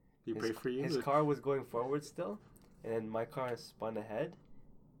He prayed for you? His car was going forward still, and then my car spun ahead,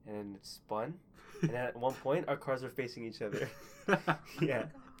 and then it spun. And then at one point, our cars were facing each other. Yeah.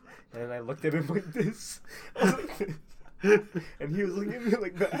 And then I looked at him like this. I was like this. And he was looking at me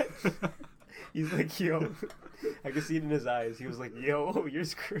like that. He's like, yo. I could see it in his eyes. He was like, yo, you're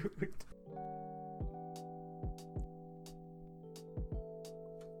screwed.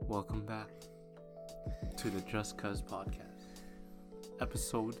 Welcome back to the Just Cuz podcast.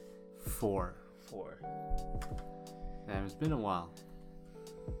 Episode 4. Damn, it's been a while.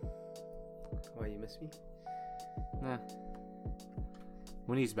 Why, you miss me? Nah.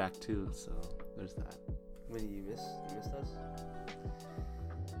 Winnie's back too, so there's that. Winnie, you missed us?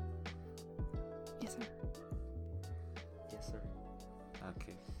 Yes, sir. Yes, sir.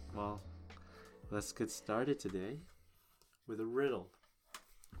 Okay, well, let's get started today with a riddle.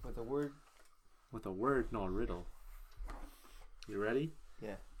 With a word? With a word, no, a riddle. You ready?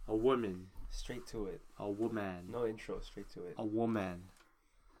 Yeah. A woman. Straight to it. A woman. No intro, straight to it. A woman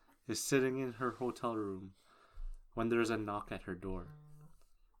is sitting in her hotel room when there's a knock at her door.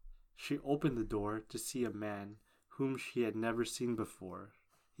 She opened the door to see a man whom she had never seen before.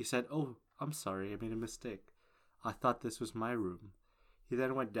 He said, "Oh, I'm sorry, I made a mistake. I thought this was my room." He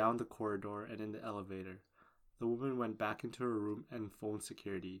then went down the corridor and in the elevator. The woman went back into her room and phoned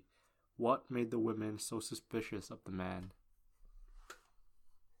security. What made the woman so suspicious of the man?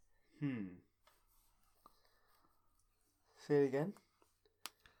 Say it again.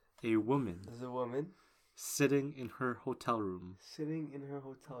 A woman There's a woman sitting in her hotel room sitting in her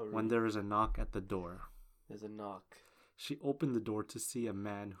hotel room. when there is a knock at the door. There's a knock. She opened the door to see a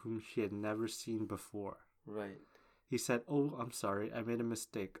man whom she had never seen before. Right. He said, "Oh, I'm sorry, I made a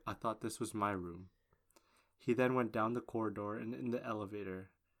mistake. I thought this was my room." He then went down the corridor and in the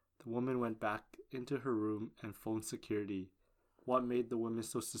elevator. The woman went back into her room and phoned security. What made the woman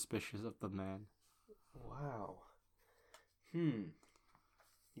so suspicious of the man? Wow. You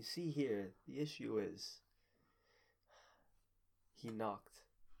see here, the issue is he knocked.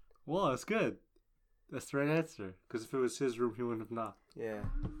 Well, that's good. That's the right answer. Because if it was his room, he wouldn't have knocked. Yeah.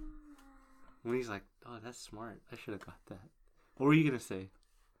 When he's like, "Oh, that's smart. I should have got that." What were you going to say?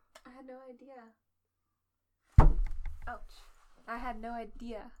 I had no idea. Ouch. I had no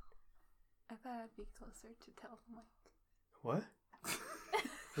idea. I thought I'd be closer to tell Mike. What?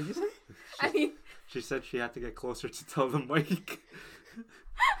 What'd you say? I mean... She said she had to get closer to tell the mic.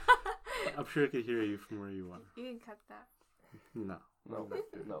 I'm sure I could hear you from where you are. You can cut that. No. No.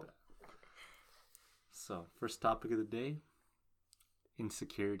 No. So, first topic of the day,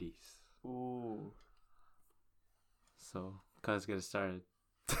 insecurities. Ooh. So, cuz get it started.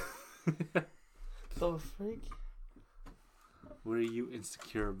 The freak? What are you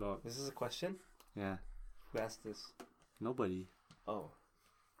insecure about? This is a question? Yeah. Who asked this? Nobody. Oh.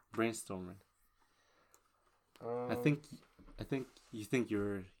 Brainstorming. I think you think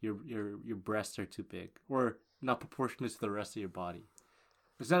your breasts are too big or not proportionate to the rest of your body.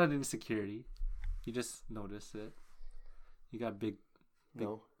 It's not an insecurity. You just notice it. You got big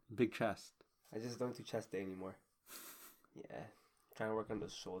chest. I just don't do chest day anymore. Yeah. Trying to work on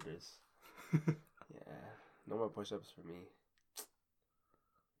those shoulders. Yeah. No more push-ups for me.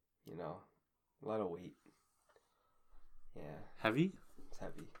 You know, a lot of weight. Yeah. Heavy? It's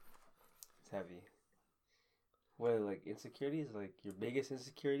heavy. It's heavy. What, like insecurities? Like your biggest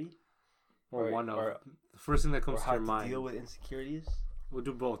insecurity? Or one of the first thing that comes or to how your to mind. deal with insecurities? We'll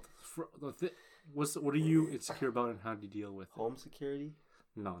do both. What are you insecure about and how do you deal with it? Home security?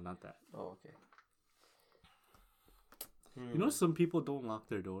 No, not that. Oh, okay. You know some people don't lock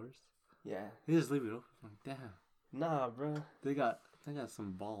their doors? Yeah. They just leave it open. I'm like, damn. Nah, bro. They got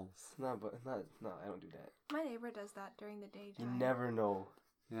some balls. Nah, I don't do that. My neighbor does that during the daytime. You never know.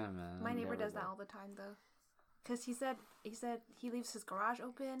 Yeah, man. My neighbor does that all the time, though. Because he said he leaves his garage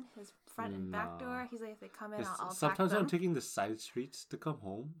open, his front and back door. He's like, if they come in, I'll sometimes pack them. I'm taking the side streets to come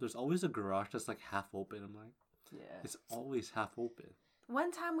home. There's always a garage that's like half open. I'm like, yeah, it's always half open.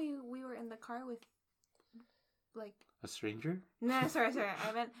 One time we were in the car with, like... A stranger? No, sorry.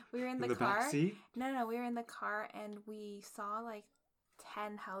 I meant we were in the car. Back seat? No, we were in the car and we saw like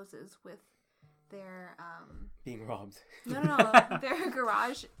 10 houses with their... being robbed. No, their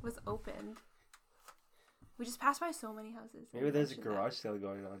garage was opened. We just passed by so many houses. Maybe there's a garage sale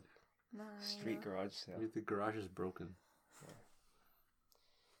going on. No, Street garage sale. Maybe the garage is broken. Yeah.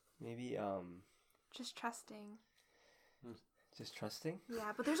 Maybe just trusting. Just trusting?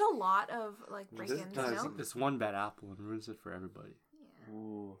 Yeah, but there's a lot of like break-ins, you know? It's one bad apple and ruins it for everybody. Yeah.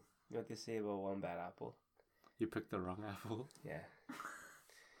 Ooh. You know what they say about one bad apple? You picked the wrong apple. Yeah.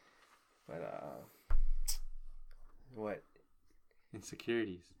 But what?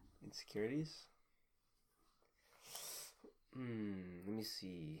 Insecurities. Insecurities? Let me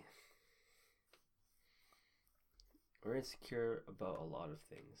see. We're insecure about a lot of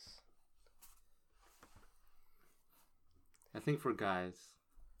things. I think for guys,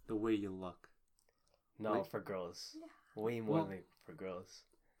 the way you look. No, Like- for girls. Yeah. Way more Well- than for girls.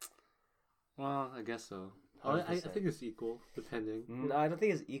 Well, I guess so. I 100%. think it's equal, depending. No, I don't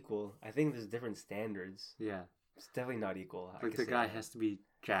think it's equal. I think there's different standards. Yeah. It's definitely not equal. I Like can the say guy that. has to be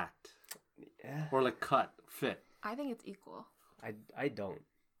jacked. Yeah. Or like cut, fit. I think it's equal. I don't.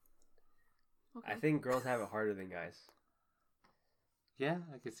 Okay. I think girls have it harder than guys. Yeah,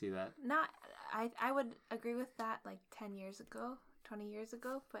 I could see that. Not. I would agree with that like 10 years ago, 20 years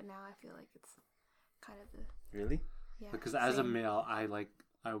ago, but now I feel like it's kind of the Really? yeah. Because as a same. male, I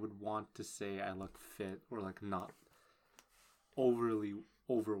would want to say I look fit or like not overly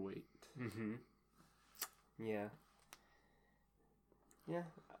overweight. Mm-hmm. Yeah. Yeah.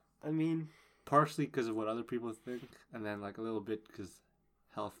 I mean, Partially because of what other people think, and then like a little bit because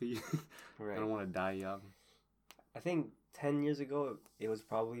healthy. I right. don't want to die young. I think 10 years ago, it was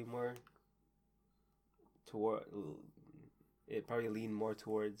probably more toward. It probably leaned more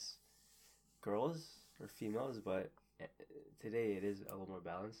towards girls or females, but today it is a little more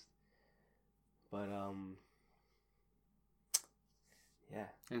balanced. But yeah,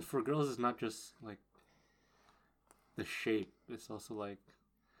 And for girls, it's not just like the shape. It's also like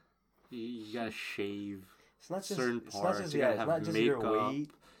you gotta shave. it's not just Certain it's not parts, just you yeah, gotta it's have not just your makeup. weight.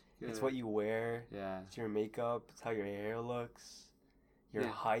 It's what you wear. Yeah. It's your makeup. It's how your hair looks. Your Yeah.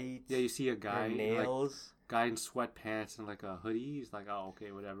 height. Yeah, you see a guy, your like nails. guy in sweatpants and like a hoodie. He's like, oh,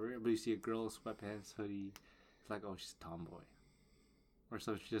 okay, whatever. But you see a girl in sweatpants, hoodie. It's like, oh, she's a tomboy. Or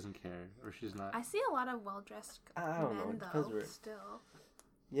so she doesn't care, or she's not. I see a lot of well dressed I don't know, men it depends though. where- Still,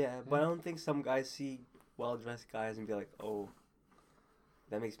 Yeah, but I don't think some guys see well dressed guys and be like, oh,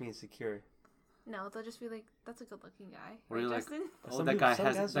 that makes me insecure. no, they'll just be like, "That's a good looking guy." Or Right, you're like, Justin? Oh, Some that people- guy some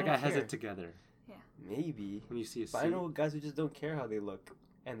has guys that don't guy has care. it together. Maybe. When you see a But I suit. know guys who just don't care how they look.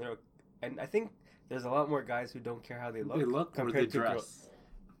 And I think there's a lot more guys who don't care how they look. They look or they compared to dress.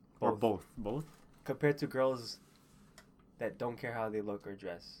 Or both. both. Compared to girls that don't care how they look or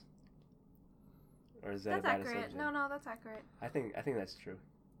dress. Or is that That's a bad accurate. assumption? No, that's accurate. I think that's true.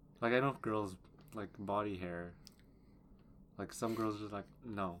 Like I know girls like body hair. Like some girls are like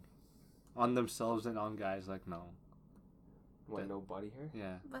no, on themselves and on guys like no. What, That- no body hair?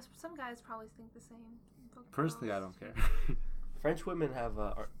 Yeah. But some guys probably think the same. but Personally, I girls- don't care. French women have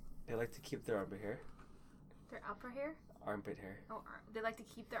they like to keep their armpit hair. Their upper hair. Armpit hair. Oh, they like to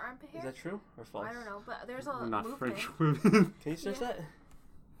keep their armpit hair. Is that true or false? I don't know, but there's a We're not movement. French women. Can you search Yeah. that?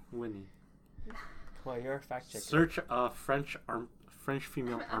 Winnie. Come on, you're a fact checker. Search French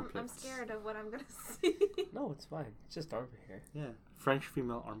female armpits. I'm scared of what I'm gonna see. No, it's fine. It's just armpit hair. Yeah, French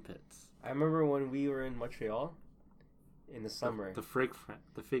female armpits. I remember when we were in Montreal in the summer. The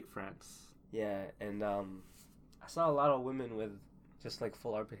fake France. Yeah, and I saw a lot of women with just like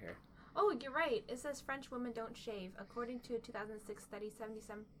full armpit hair. Oh, you're right. It says French women don't shave. According to a 2006 study,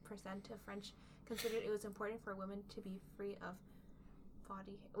 77% of French considered it was important for women to be free of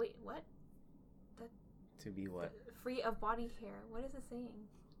body. Wait, what? To be what? Free of body hair. What is it saying?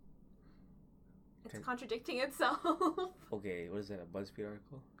 It's Okay. contradicting itself. Okay, what is that? A BuzzFeed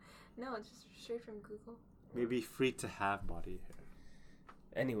article? No, it's just straight from Google. Maybe free to have body hair.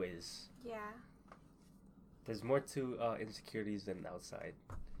 Anyways, Yeah. there's more to insecurities than outside.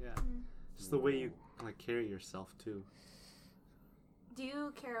 Yeah. Mm. Just the way you like carry yourself too. Do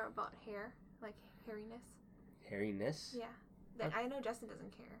you care about hair? Like hairiness? Hairiness? Yeah. I know Justin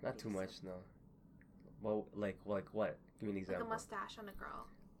doesn't care. Not too He's- much, no. Well, like what? Give me an Like example. a mustache on a girl.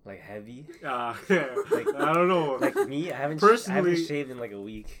 Like heavy? Like, I don't know. Like me, I haven't Personally- shaved in like a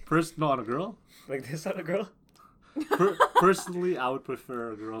week. Not a girl. Like this on a girl? Personally, I would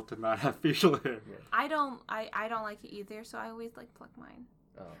prefer a girl to not have facial hair. I don't like it either, so I always like pluck mine.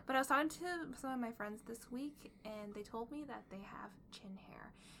 Oh. But I was talking to some of my friends this week, and they told me that they have chin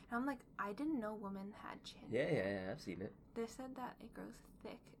hair. And I'm like, I didn't know women had chin. Yeah, I've seen it. They said that it grows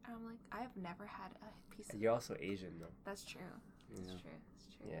thick. And I'm like, I have never had a piece of. You're also Asian, though. That's true. That's Yeah. true.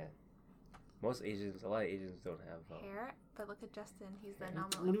 That's true. Yeah. A lot of Asians don't have Hair, but look at Justin. He's the Hair?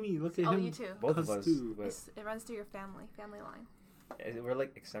 What do anomaly. you mean? Look at Oh, him. you too. both of Us us. too, but It runs through your family line. We're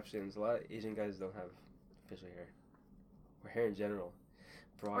like exceptions. A lot of Asian guys don't have facial hair. Or hair in general.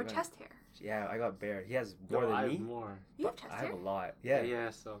 Bro, Or I got, chest hair. Yeah, I got bare. He has more no, than I me. have more. You have but chest I have hair? a lot. Yeah. Yeah.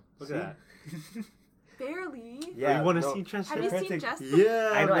 So look See? at that. Barely. Yeah. you want to no, see chest Have hair? you Compared seen to- Justin?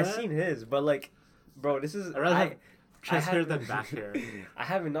 Yeah. I know. I've man. seen his, but like, bro, this is. I'd rather have I chest hair have- than back hair. I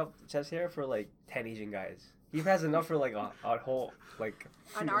have enough chest hair for like 10 Asian guys. He has enough for like a whole like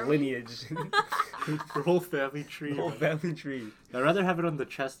An army? lineage, Your whole family tree. the whole man. family tree. I'd rather have it on the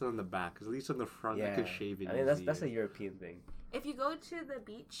chest than on the back. 'Cause at least on the front, I Yeah, could shave it. I mean that's easier. a European thing. If you go to the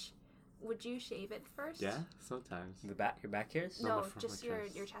beach, would you shave it first? Yeah, sometimes. Your back hairs? No, No, the front just of my your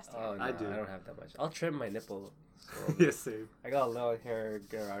chest. your chest Oh hair. no, I do. I don't have that much. I'll trim my nipple. So Yes, same. I got a little hair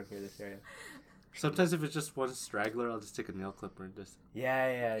around here, this area. Sometimes if it's just one straggler, I'll just take a nail clipper and just.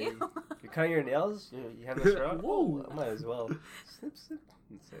 Yeah. Ew. You're cutting your nails? You have no straw? Whoa. I might as well. Snip, snip.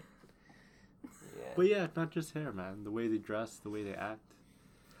 That's it. Yeah. But yeah, not just hair, man. The way they dress, the way they act.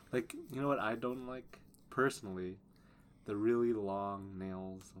 Like, you know what I don't like personally? The really long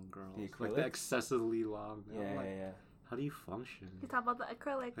nails on girls. The Like the acrylics? excessively long. I'm Yeah, like, yeah. how do you function? You talk about the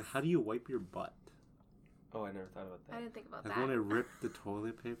acrylics. Like, how do you wipe your butt? Oh, I never thought about I that. didn't think about Like, that. want to rip the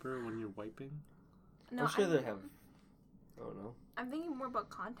toilet paper when you're wiping? No, I'm sure they have. I don't know. I'm thinking more about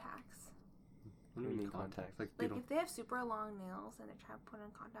contacts. What do you mean contacts? Like, they Like don't. if they have super long nails and they're trying to put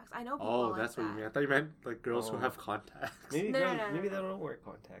on contacts. I know people Oh, like that's that. what you mean. I thought you meant like girls who Oh. have contacts. Maybe No, girls, no, no, maybe no. they don't wear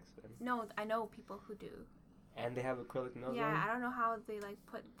contacts then. No, I know people who do. And they have acrylic nails Yeah, on? I don't know how they like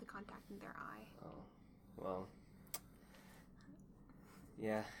put the contact in their eye. Oh, well.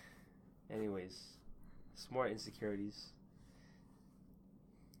 Yeah. Anyways, some more insecurities.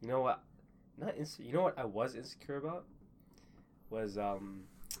 You know what? You know what I was insecure about? Was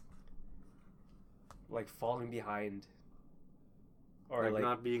like falling behind. Or like, like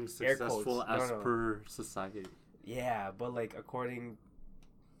not being air quotes. successful No, as no. per society. yeah, but like according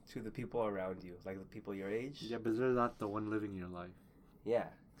to the people around you, like the people your age. Yeah, but they're not the one living your life. Yeah,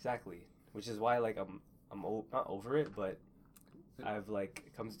 exactly. Which is why like I'm not over it, but I've like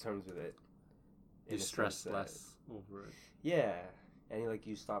come to terms with it. You in a stress sense that- less over it. Yeah, and like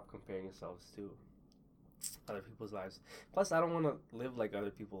you stop comparing yourselves to other people's lives. Plus, I don't want to live like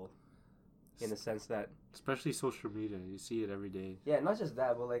other people, in the sense that Especially social media. You see it every day. yeah, not just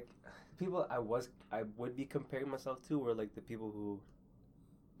that, but like people I would be comparing myself to were like the people who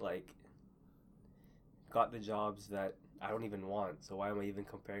like got the jobs that I don't even want. So why am I even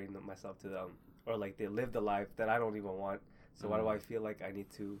comparing myself to them? Or like they lived a life that I don't even want. So why do I feel like I need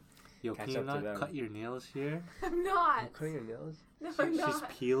to? Yo, Catch can you up to not them. cut your nails here? I'm not. I'm cutting your nails. No, I'm She's not.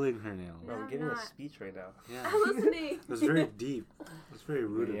 peeling her nails. Bro, No, I'm I'm giving a not. speech right now. Yeah. I'm listening. That's very deep. That's very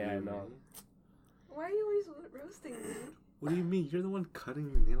rude of Yeah, I you. know. man. Why are you always roasting me? What do you mean? You're the one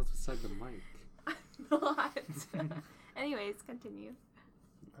cutting the nails beside the mic. I'm not. Anyways, continue.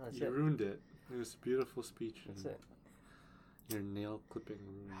 Oh, that's You it. ruined it. It was a beautiful speech. That's and it. Your nail clipping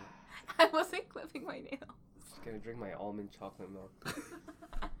ruined it. I wasn't clipping my nails. Gonna drink my almond chocolate milk.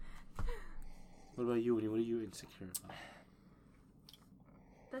 What about you, Winnie? What are you insecure about?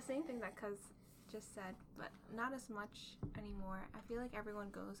 The same thing that Cuz just said, but not as much anymore. I feel like everyone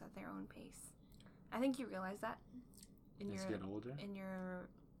goes at their own pace. I think you realize that in As your you get older? in your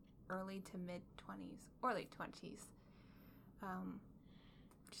early to mid 20s or late 20s.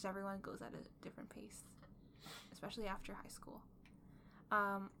 Just everyone goes at a different pace, especially after high school.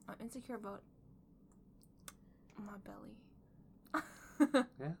 I'm insecure about my belly.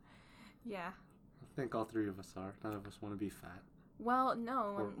 Yeah? Yeah. I think all three of us are. None of us want to be fat. Well,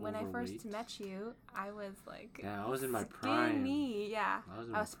 no. Or When I first overweight. met you, I was like, Yeah, I was in my prime. skinny. Yeah, I was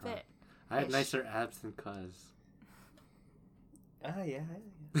in I my was prime. fit. I had Ish. nicer abs than Cuz. Yeah.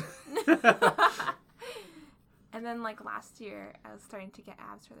 And then like last year, I was starting to get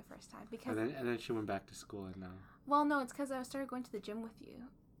abs for the first time because. And then she went back to school and now. Well, no, it's because I started going to the gym with you.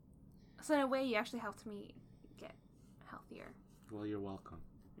 So in a way, you actually helped me get healthier, Well, you're welcome.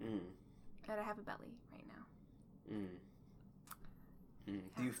 Mm. and I have a belly right now.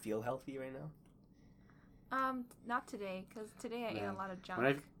 Do you feel healthy right now? Not today, because today I ate a Man, lot of junk.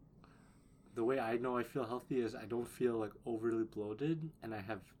 When the way I know I feel healthy is I don't feel like overly bloated and I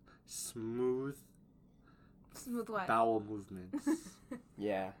have smooth Smooth what? bowel movements.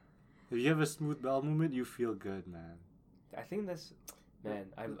 Yeah. If you have a smooth bowel movement, you feel good, man. I think that's, man,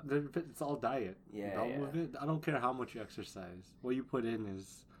 It's all diet. Yeah, Bowel yeah. movement, I don't care how much you exercise. What you put in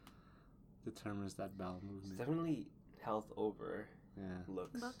determines that bowel it's movement. definitely health over Yeah.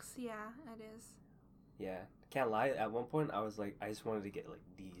 looks. Looks, yeah, it is. Yeah. Can't lie, at one point I was like, I just wanted to get like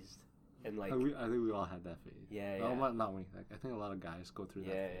D's. And like, I think we all had that phase. yeah, No, yeah. not me. Like, I think a lot of guys go through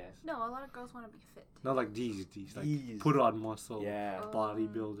that Yeah, phase. yeah. No, a lot of girls want to be fit. Not like these. Like These. put on muscle. Yeah. Oh.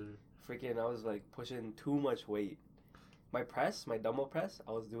 Bodybuilder. Freaking, I was like pushing too much weight. My dumbbell press,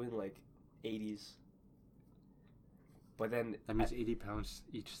 I was doing like 80s. But then, That means 80 pounds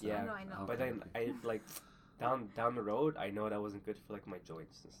each side. Yeah. No, I know. Okay, but then okay. I like down the road, I know that wasn't good for like my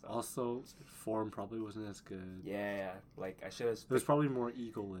joints and stuff. Also, form probably wasn't as good. Yeah. Like I should have. There's probably more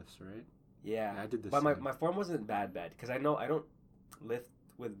ego lifts, right? Yeah. I did the But same. my form wasn't bad because I know I don't lift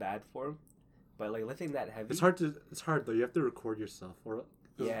with bad form, but like lifting that heavy. It's hard though. You have to record yourself, or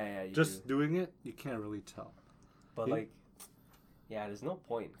Yeah, you just do. doing it, you can't really tell. But Yeah. like, yeah, there's no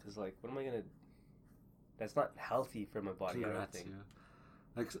point because like, what am I gonna? That's not healthy for my body. I don't Congrats, think. yeah.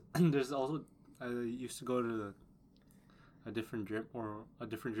 Like there's also I used to go to a different gym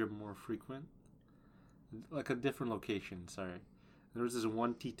more frequent, like a different location. Sorry, there was this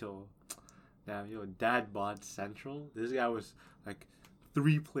one Tito. Damn, dad bod central. This guy was like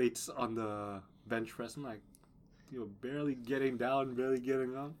 3 plates on the bench press. I'm like, barely getting down, barely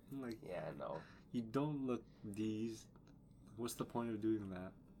getting up. I'm like, Yeah, no. you don't look these. What's the point of doing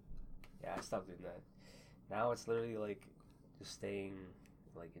that? Yeah, I stopped doing that. Now it's literally like just staying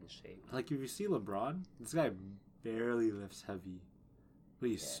like in shape. Like if you see LeBron, this guy barely lifts heavy, but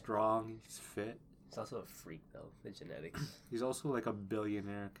he's Yeah. strong. He's fit. It's also a freak though, the genetics. He's also like a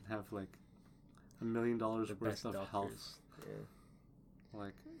billionaire. Can have like $1 million The worth best of doctors. health, Yeah.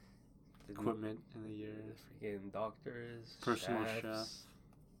 like The equipment in a year, freaking doctors, Personal chefs,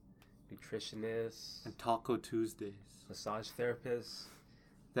 nutritionists, and Taco Tuesdays. massage therapists,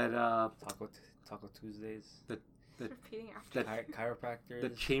 That Taco Tuesdays, Repeating after. that chiropractors, the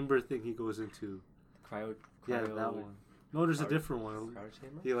chamber thing he goes into. cryo, Yeah, that one. No, there's a cryo- different one. cryo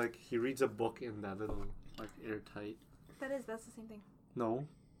chamber. He reads a book in that little like airtight. That's the same thing. No,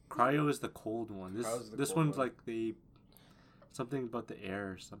 cryo is the cold one. Cryo's the This cold one's one. like something about the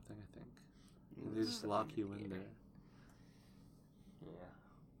air or something. I think and they just lock you in there. Yeah.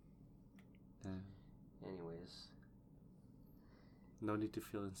 Yeah. Anyways, No need to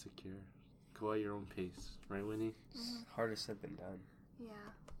feel insecure. Go at your own pace, right, Winnie? it's harder said than done. Yeah,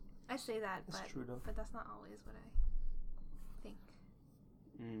 I say that, That's but true though. but that's not always what I think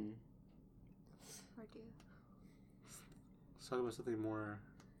Mm. or do. Let's talk about something more,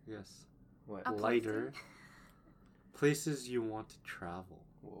 I guess, What? Uplifting. lighter. Places you want to travel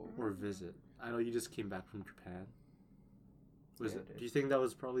Whoa. or visit. I know you just came back from Japan. Yeah, I did. Do you think that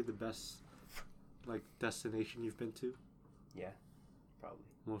was probably the best, like, destination you've been to? Yeah, probably.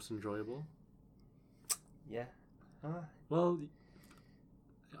 Most enjoyable? Yeah. Well,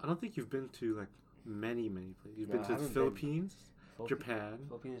 I don't think you've been to like many places. You've No, been I to the haven't been. Philippines, Japan,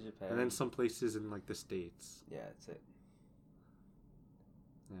 Philippines, Japan, and then some places in like the States. Yeah, that's it.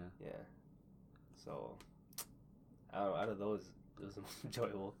 Yeah. Yeah. So, out of those, it was the most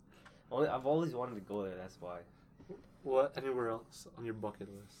enjoyable. I've always wanted to go there. That's why. What? Anywhere else on your bucket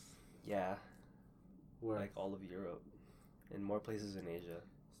list? Yeah, Where? like all of Europe, and more places in Asia.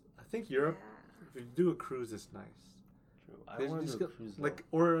 I think Europe. Yeah. If you do a cruise, it's nice. True. I They want to just do a go- cruise. like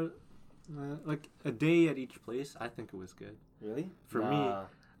or like a day at each place. I think it was good. Really? For me, Nah.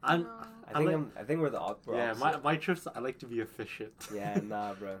 I'm. No. I think we're the we're Yeah, opposite. my trips. I like to be efficient. Yeah,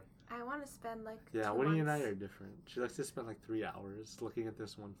 nah, bro. I want to spend like Yeah, 2 Winnie and I months. are different. She likes to spend like 3 hours looking at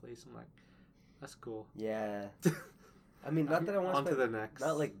this one place. I'm like, that's cool. Yeah. I mean, not that I want On to to spend, the next.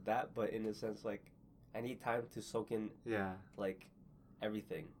 not like that, but in a sense, like, I need time to soak in Yeah. like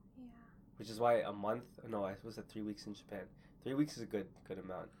everything. Yeah. Which is why a month. No, I was at 3 weeks in Japan. 3 weeks is a good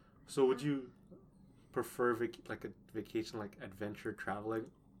amount. So would you prefer like a vacation, like adventure traveling,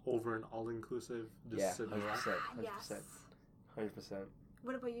 over an all inclusive? Yeah, sit 100%, around? 100%, Yes. 100%.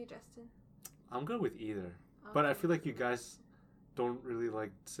 What about you, Justin? I'm good with either, but I Okay. feel like you guys don't really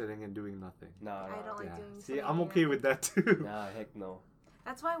like sitting and doing nothing. Nah, I don't like Yeah. doing. See, something I'm either. okay with that too. Nah, heck no.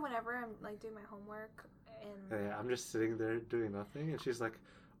 That's why whenever I'm like doing my homework and Yeah, I'm just sitting there doing nothing, and she's like,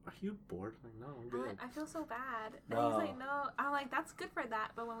 "Are you bored?" I'm like, no, I'm good. I feel so bad. And No. he's like, no. I'm like, that's good for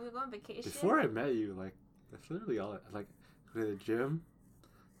that. But when we go on vacation, Before I met you, like that's literally all. Like go to the gym,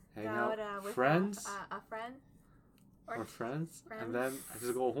 hang out, with friends a friend, or friends, and friends. then I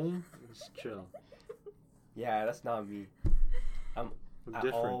just go home and just chill. Yeah, that's not me. I'm I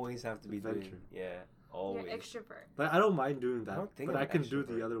different. always have to be doing. Adventure. Yeah, you're always. extrovert. Like I don't mind doing that, don't think but I'm I can do extrovert.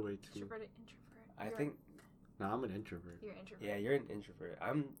 the other way too. Extroverted, introvert. I You're- think. No, I'm an introvert. you're introvert. Yeah, you're an introvert.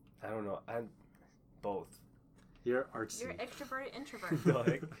 I don't know. I'm both. You're artsy. You're extroverted, introvert. No,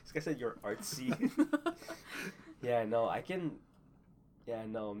 like, this guy said you're artsy. Yeah, no, I can. Yeah,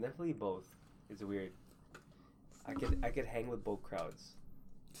 no, I'm definitely both. It's weird. I could hang with both crowds.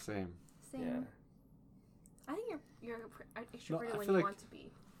 Same. Same. Yeah. I think you're extroverted I when feel you like- want to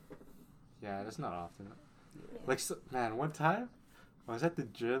be. Yeah, that's not often. Yeah. Like, man, one time I was at the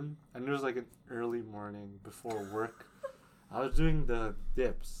gym and it was like an early morning before work. I was doing the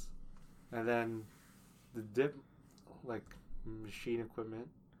dips, and then the dip, like machine equipment,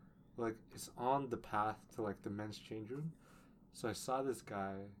 like it's on the path to like the men's change room. So I saw this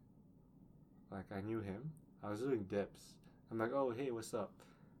guy. Like I knew him. I was doing dips. I'm like, oh hey, what's up?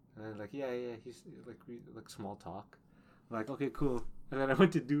 And then like, yeah, he's like, we like small talk. I'm like, okay, cool. And then I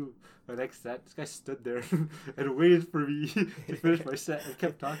went to do my next set. This guy stood there and waited for me to finish my set and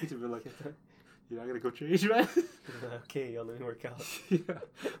kept talking to me like, you're not gonna go change, man? Okay, let me work out. Yeah,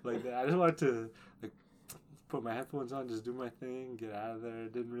 like that. I just wanted to like put my headphones on, just do my thing, get out of there.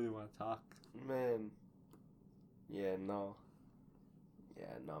 Didn't really want to talk. Man. Yeah, no. Yeah,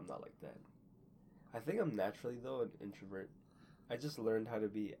 no, I'm not like that. I think I'm naturally, though, an introvert. I just learned how to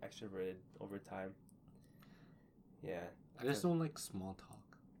be extroverted over time. Yeah. I just don't like small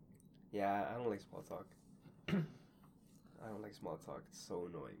talk. Yeah, I don't like small talk. I don't like small talk. It's so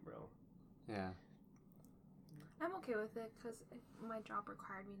annoying, bro. Yeah. I'm okay with it because my job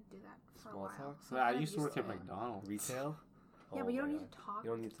required me to do that for Small a while. talk? So Yeah, I I'm used to work at it. McDonald's. Retail? Yeah, Oh but you don't my need God. to talk. You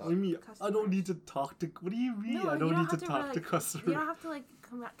don't need to What talk. do you mean? I Customers. don't need to talk to. What do you mean? No, I you don't need to have to, talk to like, customers. You don't have to like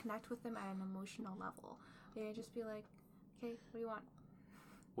connect with them at an emotional level. You can just be like, okay, what do you want?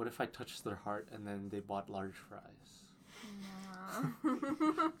 What if I touched their heart and then they bought large fries?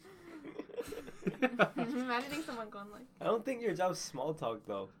 No. Imagining someone going like, I don't think your job's small talk,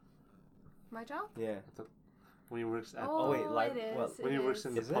 though. my job? Yeah. When he works at Oh, wait, like, it is. what- when he it works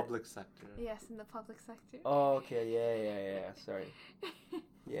in the Is it? public sector. Yes, in the public sector. Oh, okay. Yeah. Sorry.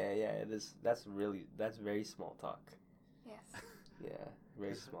 Yeah. It is. That's very small talk. Yes. Yeah.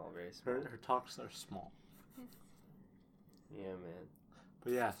 Very small. Very small. Her talks are small. Yeah, man.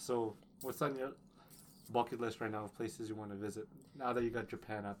 But yeah, so what's on your bucket list right now of places you want to visit? Now that you got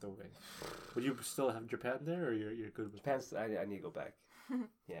Japan out the way, would you still have Japan there, or you're good with Japan's. I need to go back.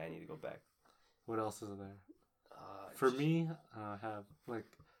 Yeah, I need to go back. What else is there? For me, I have like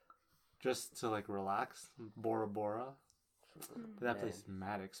just to like relax, Bora Bora. But that place is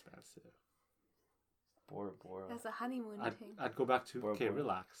mad expensive. Bora Bora. That's a honeymoon thing. I'd go back to Bora okay, Bora.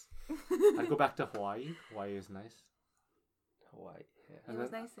 relax. I'd go back to Hawaii. Hawaii is nice. Hawaii. Yeah. It And was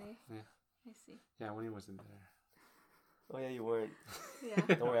then- nice, eh? Yeah. I see. Yeah, Winnie wasn't there. Oh yeah, you weren't.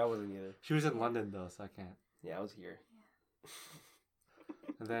 Yeah. Don't worry, I wasn't either. She was in London though, so I can't. Yeah, I was here.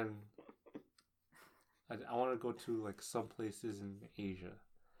 And then I want to go to like some places in Asia,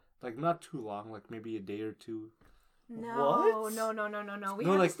 like not too long, like maybe a day or two. No, What? no. We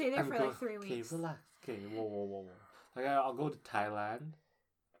No, have like, to stay there I'm for go- like 3 weeks. Okay, relax. Okay, whoa. Like I'll go to Thailand,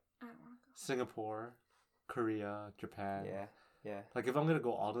 I don't want to go. Singapore, Korea, Japan. Yeah. Like if I'm gonna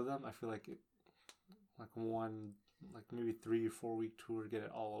go all of them, I feel like like maybe 3 or 4 week tour, get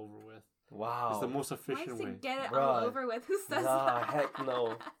it all over with. Wow. It's the most Why efficient to way. get it all Bruh. over with? Who says Nah, that? heck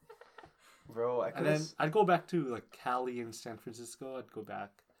no. Bro, I And could then have. I'd go back to like Cali and San Francisco. I'd go back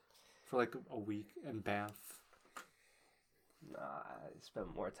for like a week and Banff. Nah, I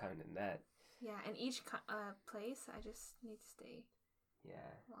spent more time than that. Yeah, and each place, I just need to stay Yeah.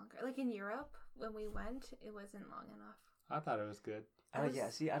 longer. Like in Europe, when we went, it wasn't long enough. I thought it was good. Yeah,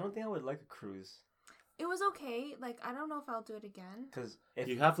 see, I don't think I would like a cruise. It was okay. Like, I don't know if I'll do it again. Because if.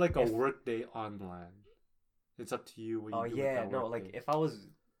 You have like a if- work day on land. It's up to you what you Oh, do. yeah, with that no, work like, day.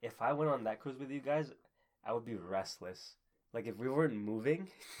 if I went on that cruise with you guys, I would be restless. Like, if we weren't moving,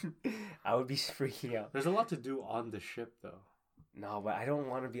 I would be freaking out. There's a lot to do on the ship though. No, but I don't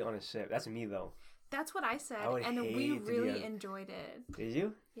want to be on a ship. That's me, though. That's what I said, I would and we hate to be really on- enjoyed it. Did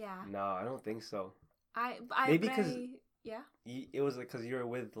you? Yeah, No, I don't think so. but Maybe 'cause- yeah, It was because you were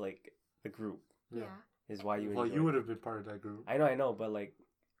with, like, the group, yeah. is why you Well, enjoyed you it. would have been part of that group. I know, but, like,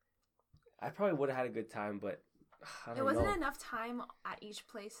 I probably would have had a good time, but I don't It wasn't know. enough time at each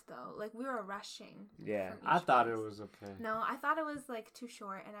place though. Like we were rushing. Yeah. from I each thought place. it was okay. No, I thought it was like too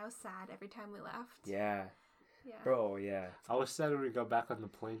short, and I was sad every time we left. Yeah. Yeah. Bro, yeah. I was sad when we got back on the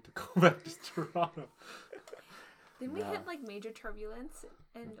plane to go back to Toronto. Then we Nah. hit like major turbulence,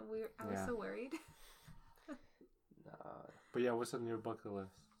 and I was Yeah. so worried. Nah, But yeah, what's on your bucket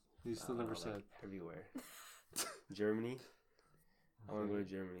list? You still never like, said. everywhere. Germany. I want to go to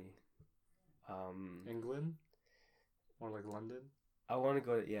Okay. Germany. England? Or like London? I want to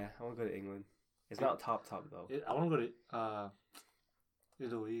go to I want to go to England. It's not top though. I want to go to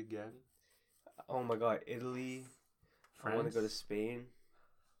Italy again. Oh my god, Italy. I want to go to Spain.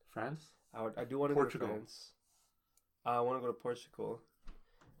 France? I do want to go to Portugal. France. I want to go to Portugal.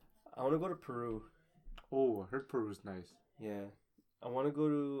 I want to go to Peru. Oh, I heard Peru's nice. Yeah. I want to go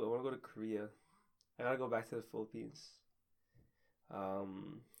to Korea. I gotta go back to the Philippines.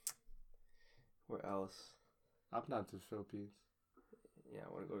 Where else? I'm not to the Philippines, Yeah, I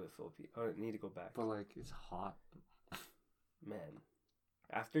want to go to the Philippines. I need to go back. but like it's hot. Man,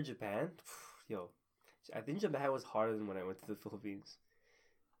 after Japan, yo, I think Japan was harder than when I went to the Philippines.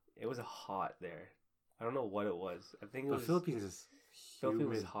 It was hot there. I don't know what it was. I think it The was. Philippines is Philippines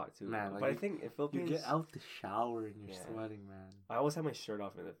was humid. hot too. Man, but like, I think in You Philippines, get out the shower and you're Yeah. sweating, man. I always have my shirt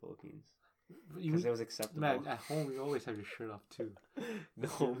off in the Philippines You, because it was acceptable. man, at home you always have your shirt off too. No,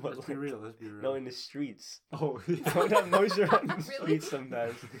 but Let's be like, real. Let's be real. no, in the streets. Oh, I would have no shirt on the Really? streets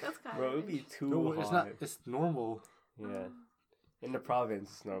sometimes. That's kind Bro, of it'd be too no, hot. it's not. It's normal. Yeah, in the province,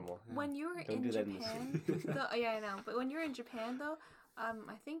 it's normal. When you were Don't in do that in the Japan, city. though, yeah, I know. But when you were in Japan, though,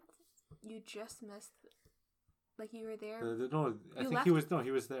 I think you just missed. Like you were there. No, I You think left- he was. No, he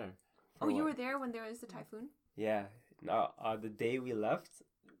was there. Oh, you what? were there when there was the typhoon. Yeah. No, the day we left,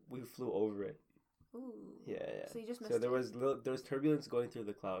 we flew over it. Ooh. Yeah, yeah. So you just missed So there it. was there was turbulence going through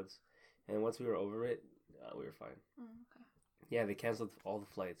the clouds, and once we were over it, we were fine. Okay. Yeah, they canceled all the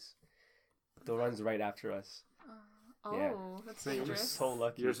flights. The runs right after us. Oh, Yeah. that's So you were dangerous. So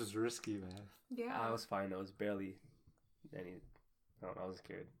lucky. Yours was risky, man. Yeah. I was fine. I was barely any. I was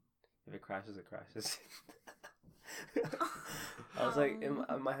scared. If it crashes, it crashes. I was like, in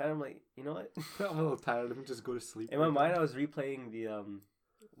my head, I'm like, you know what? I'm a little tired. Let me just go to sleep. In my mind, I was replaying the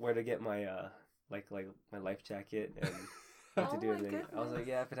where to get my like my life jacket and what to Oh do. my And then I was like, goodness.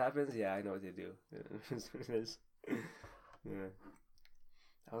 yeah, if it happens, yeah, I know what to do. It is. Yeah.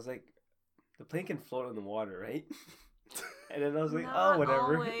 I was like, the plane can float on the water, right? And then I was like, Not oh,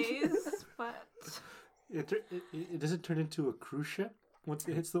 whatever. always, but It doesn't turn into a cruise ship once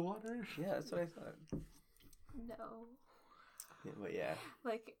it hits the water. Yeah, that's what I thought. no. Yeah, but yeah,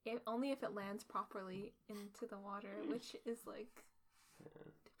 Like only if it lands properly into the water, which is like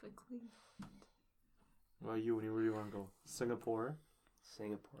typically. Well, you, where do you want to go? Singapore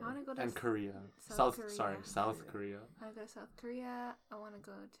Singapore. I want to go to and Korea. South Korea. South Korea. I want to go to South Korea. I want to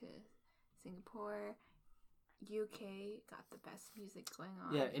go to Singapore. UK got the best music going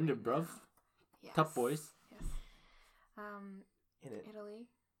on. Yeah, in the right bruv. now. Yes. Top boys. Yes. In it. Italy.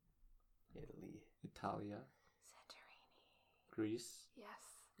 Italy. Italia. Santorini. Greece.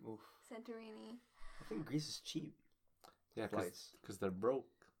 Yes. Oof. Santorini. I think Greece is cheap. Yeah, Flights. because they're broke.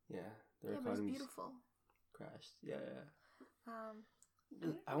 Yeah, their Yeah, but it's economy's beautiful. crashed. Yeah, yeah.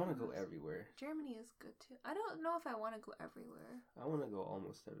 don't I want to know. go everywhere. Germany is good too. I don't know if I want to go everywhere. I want to go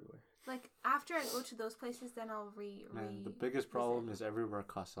almost everywhere. Like after I go to those places, then I'll Man, the biggest problem is everywhere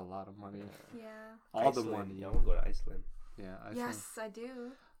costs a lot of money. Yeah. All the Iceland. money. Yeah, I want to go to Iceland. Yeah, I Yes, I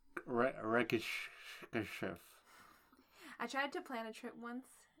do. Reykjavik. I tried to plan a trip once.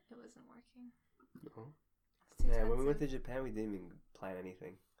 It wasn't working. No. It's too Man, when we went to expensive. Japan, we didn't even plan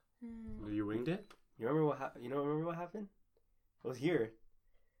anything. You winged it? You remember what? Remember what happened? It was here,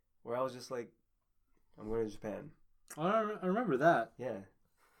 where I was just like, I'm going to Japan. Oh, I remember that. Yeah.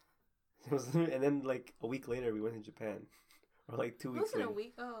 It was, and then like a week later, we went to Japan, or like 2 It weeks. wasn't a later.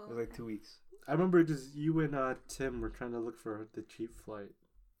 week. Oh. It was like 2 weeks. I remember because you and Tim were trying to look for the cheap flight.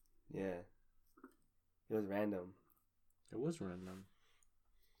 Yeah. It was random. It was random.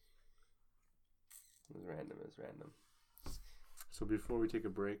 It was random. It was random. So before we take a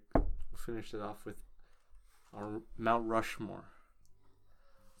break, we'll finish it off with our Mount Rushmore.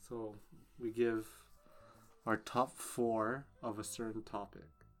 So we give our top 4 of a certain topic.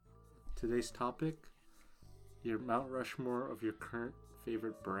 Today's topic, your Mount Rushmore of your current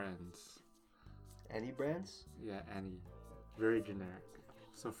favorite brands. Any brands? Yeah, any. Very generic.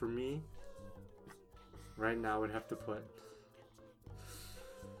 So for me, right now I would have to put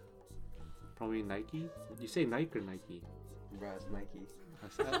probably Nike. You say Nike or Nike? Brands Nike.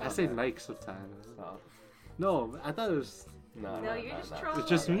 I say Nike sometimes. Stop. No, I thought it was. No, No, you're just trolling. It's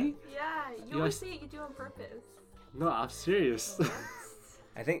just me? Yeah, you You always guys- say it, you do on purpose. No, I'm serious.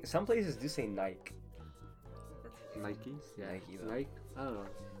 I think some places do say Nike. That's Nike? Yeah. Nike, though. Nike? I don't know.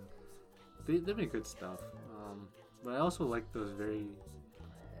 They make good stuff. But I also like those very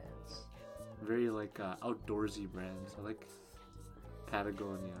like outdoorsy brands. I like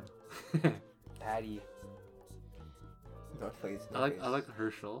Patagonia. Patty. North Face. I like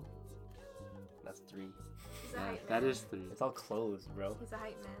Herschel. That's 3. He's a Yeah, hype that man. is 3. It's all clothes, bro. He's a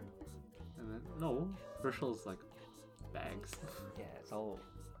hype man. And then no, Herschel's like bags. Yeah, it's all.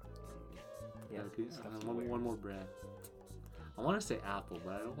 Yeah, Okay, stuff and to then wear. one more brand. I want to say Apple,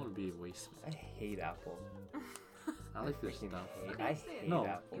 but I don't want to be a waste I man. hate Apple. I like their freaking stuff. hate. Okay, I say it. hate No.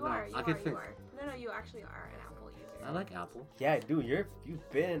 Apple. You No, are. I can think. No, you actually are an Apple user. I like Apple. Yeah, dude, you've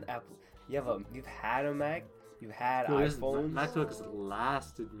been an Apple. You've had a Mac. You've had Yo, this iPhones. MacBook has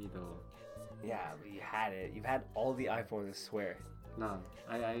lasted me though. Yeah, but you had it. You've had all the iPhones. I swear. No,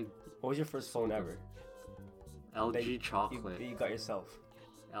 I What was your first phone ever? LG That chocolate. You got yourself.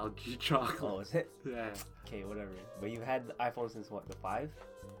 LG chocolate. Oh, is it? Yeah. Okay, whatever. But you had the iPhone since what? The 5?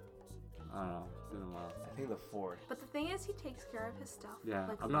 I don't know. It's been a while. I think the 4. But the thing is, he takes care of his stuff. Yeah,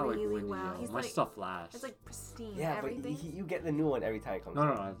 like, I'm not really like Winnie. well. Yo. He's My like, stuff lasts. it's like pristine. Yeah, everything. but you get the new one every time it comes No,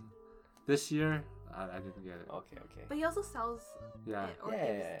 out. no, no. This year, I didn't get it. Okay. But he also sells Yeah, it or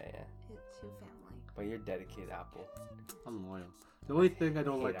Yeah. gives it to family. But you're dedicated Apple. I'm loyal. The only thing I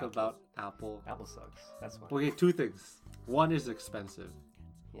don't hate like Apple. about Apple. Apple sucks. That's why. Okay, 2 things. 1 is expensive,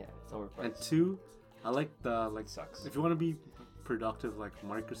 Yeah, it's overpriced. and 2, I like the It sucks. If you want to be productive, like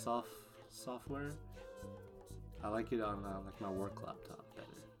Microsoft software, I like it on like my work laptop better.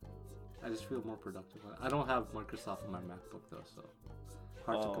 I just feel more productive. I don't have Microsoft on my MacBook though, so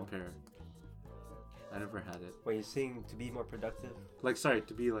hard to Oh. compare. I never had it. Wait, you're saying to be more productive? Like, sorry,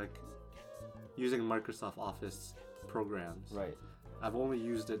 to be like using Microsoft Office programs. Right. I've only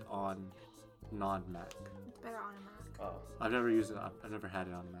used it on non-Mac. It's better on a Mac. Oh, I've never used it. I've never had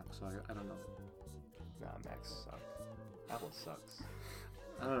it on Mac, so I don't know. nah, Macs suck. Apple sucks.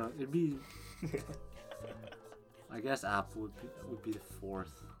 I don't know. It'd be. I guess Apple would be the 4th.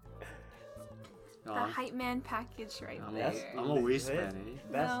 The hype man package right I'm there. a waste man, eh?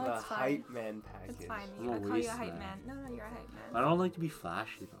 That's No, the it's fine. hype man package. It's fine. I'm a I'll call you a waste hype man. man. No, you're a hype I man. don't like to be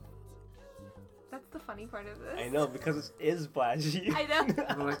flashy though. That's the funny part of this. I know, because it is flashy. I know.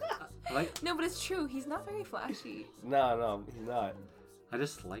 I'm like No, but it's true. He's not very flashy. No, he's not. I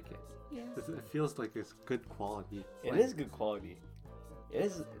just like it. Yeah. It feels like it's good quality. It Like, is good quality.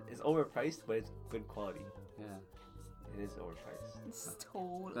 It's overpriced, but it's good quality. Yeah. It is overpriced. It's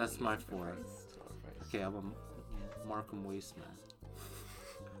totally. That's my overpriced. 4. It's overpriced. Okay, I'm a Markham waste man.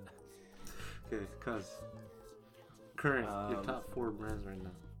 Okay, cuz current your top 4 brands right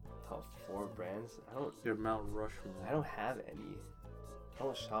now. Top 4 brands? Your Mount Rushmore. I don't have any. I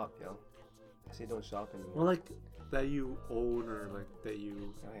don't shop, yo. I say don't shop anymore. Well, like that you own or like that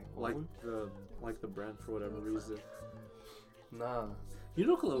you I like own? the brand for whatever reason. Nah.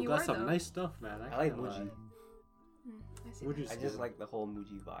 Uniqlo You got are, some though. nice stuff, man. I like can't lie. Muji. I see. Muji's that. I just good. like the whole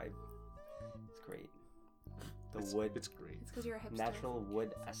Muji vibe. It's great. The It's- wood, It's great. It's because you're a hipster. natural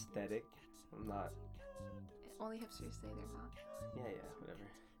wood aesthetic. I'm not. Only hipsters say they're not. Yeah, whatever.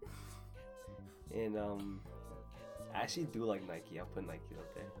 And I actually do like Nike. I'll put Nike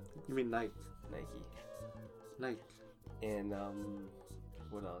up there. You mean Nike? Nike. Nike. And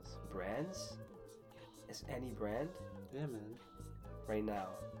what else? Brands? Is any brand Yeah, man. right now?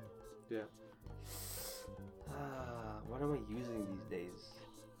 Yeah. What am I using these days?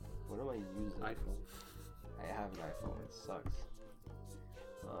 What am I using? iPhone. I have an iPhone. It sucks.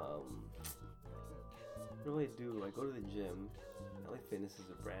 What do I do? I go to the gym. LA Fitness is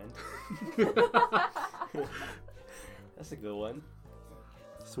a brand. That's a good one.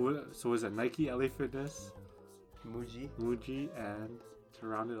 So is it Nike, LA Fitness, Muji. Muji, and to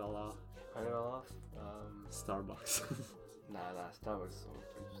round it all off, Turn it off. Starbucks. Nah, Starbucks is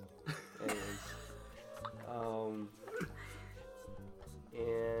overpriced. Anyways,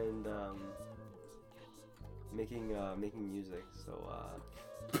 and making music.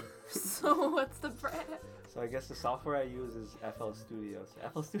 So what's the brand? So I guess the software I use is FL Studio. So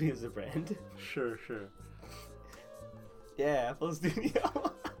FL Studio is a brand. Sure. Yeah, FL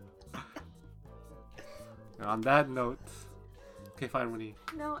Studio. And on that note, okay, fine, Winnie.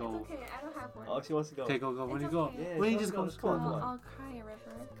 No, Go. it's okay. I don't have one. Oh, she wants to go. Okay, go. Winnie, It's go. okay. Yeah, Winnie, go, just go, go. come on, Go. come on. I'll cry a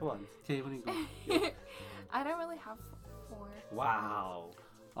river. Come on. Okay, Winnie, go. I don't really have 4. Wow.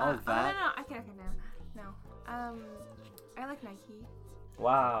 All that. No. Okay, no. I like Nike.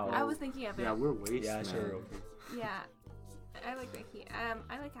 Wow. I was thinking of it. Yeah, we're waste, Yeah, man. sure. Okay. Yeah. I like Nike.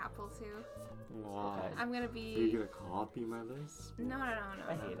 I like Apple too. Wow. Okay. I'm gonna Are you be. gonna copy my list? No.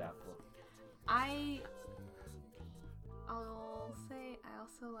 I hate Apple. I'll say I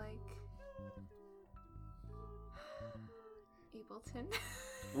also like Ableton.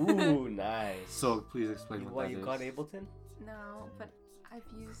 Ooh, nice. So please explain you, what what, that you is. got Ableton? No, but I've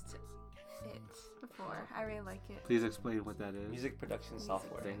used it before. I really like it. Please explain what that is. Music production Music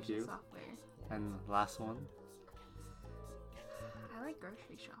software. Thank production you. Software. And last one. I like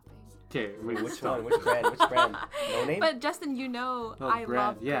grocery shopping. Okay, wait, Which stop. one? Which brand? Which brand? No name? But Justin, you know No, I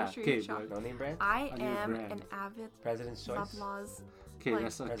brand. love Yeah, grocery okay, shopping. No name brand? I A new am brand. an avid President's Choice? Loblaws. Okay, Like-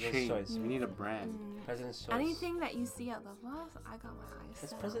 that's a President's chain. Choice. We need a brand. President's Choice. Anything that you see at Loblaws, I got my eyes It's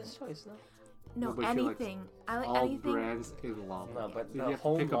set on President's it. Choice, no? No, No, but I feel like anything. I like All anything. brands in Lala. No, but You the have to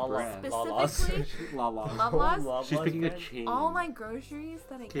home pick a Lala. brand. Specifically, Lala. Loblaws? She's picking a brand? chain. all my groceries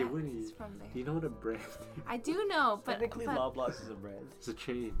that I Okay, get Winnie, is from there. Do you know what a brand I do know, but Technically, but Loblaws is a brand. It's a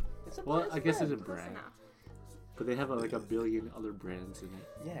chain. It's a Well, brand, I guess it's a close brand. enough. But they have like a billion other brands in it.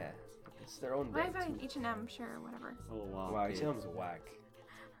 Yeah. It's their own What brand. about too. H&M? Sure, whatever. Oh, wow. Wow, okay. H&M's whack.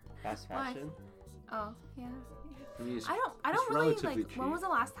 Fast Why? fashion? Oh, yeah. I mean, it's, I don't it's really relatively like. When cheap. was the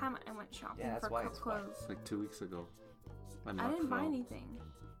last time I went shopping Yeah, that's for why it's why. clothes? Like 2 weeks ago. My I luck didn't buy fell. anything.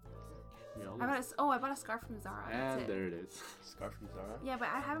 You know? I bought a scarf from Zara. That's And it. there it is. Scarf from Zara. Yeah, but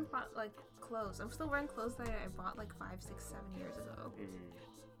I haven't bought like clothes. I'm still wearing clothes that I bought like 5, 6, 7 years ago.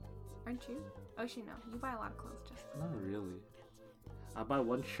 Aren't you? Oh, actually, no. You buy a lot of clothes, Justin. Not really. I buy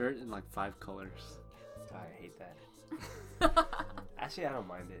one shirt in like 5 colors. God, I hate that. Actually, I don't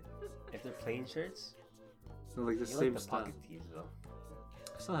mind it. If they're plain shirts, So like the you same like the style. pocket tees though.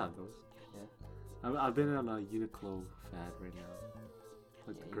 I still have those. Yeah. I've been on a Uniqlo fad right now.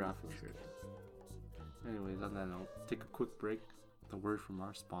 Like Yeah, the graphic Uniqlo's shirt. Anyways, on that note, take a quick break. The word from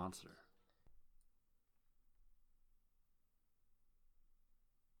our sponsor.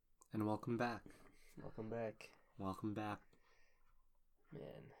 And welcome back. Welcome back, Welcome back. man.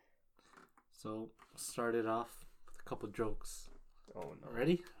 So, started off with a couple jokes. Oh no.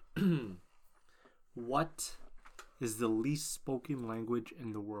 Ready? What is the least spoken language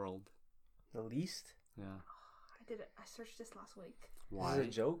in the world? The least? Yeah. I did it. I searched this last week. Why? Is it a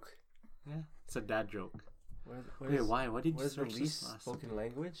joke? Yeah. It's a dad joke. What Wait, is, why? Why did what you is the search this least last spoken week?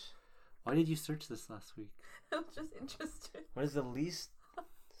 language? Why did you search this last week? I was just interested. What is the least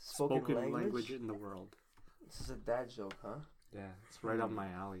spoken, language? in the world. This is a dad joke, huh? Yeah, it's right up my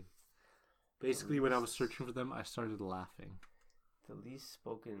alley. Basically, when I was searching for them, I started laughing. The least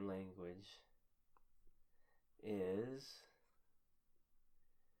spoken language is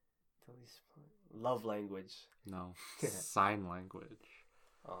the least love language. No, sign language.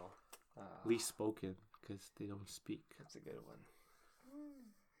 Oh, Least spoken, because they don't speak. that's a good one.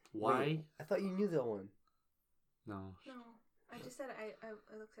 Why? Wait, I thought you knew that one. No. No, I just said I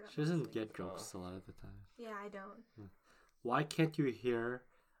looked it up. She last doesn't week. get jokes a lot of the time. Yeah, I don't. Why can't you hear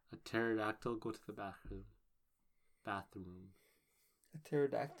a pterodactyl go to the bathroom? A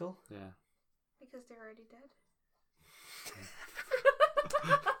pterodactyl? Yeah. Because they're already dead.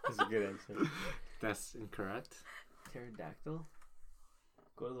 That's a good answer. That's incorrect. Pterodactyl?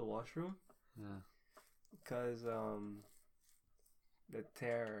 Go to the washroom? Yeah. Because, the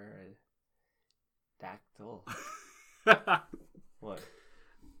pterodactyl. What?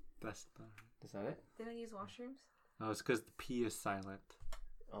 That's not. Is that it? They don't use washrooms. No, it's because the P is silent.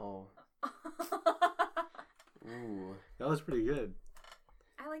 Oh. Ooh. That was pretty good.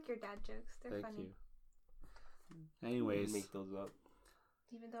 I like your dad jokes. They're Thank funny. you. Anyways, Make those up.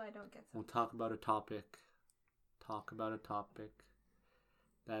 Even though I don't get we'll some. talk about a topic.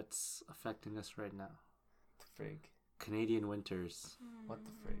 That's affecting us right now. The frig. Canadian winters. What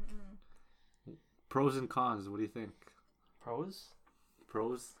the frig? Pros and cons. What do you think? Pros?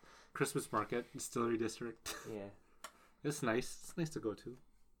 Pros. Christmas market, distillery district. Yeah. It's nice. It's nice to go to.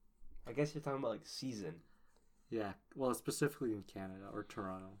 I guess you're talking about like season. Yeah. Well, specifically in Canada or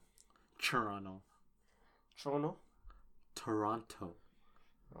Toronto. Toronto? Toronto.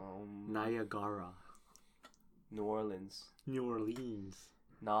 Niagara. New Orleans. New Orleans.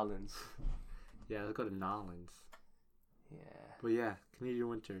 Nolans. Yeah, let's go to Nolans. Yeah. But yeah, Canadian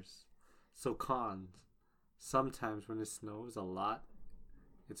winters. So cons. Sometimes when it snows a lot,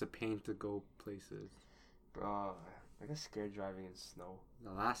 it's a pain to go places. Bro, I got scared driving in snow.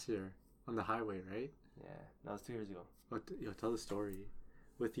 Now, last year on the highway, right? Yeah. That was 2 years ago. Yo, tell the story.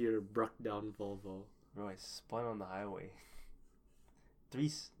 With your broke down Volvo. Bro, I spun on the highway.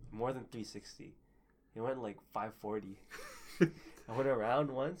 More than 360. It went like 540. I went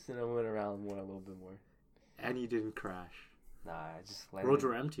around once and I went around more a little bit more. And you didn't crash. Nah, I just landed. Roads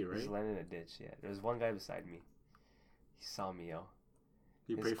were empty, right? Just landed in a ditch. Yeah, there was one guy beside me. He saw me, yo.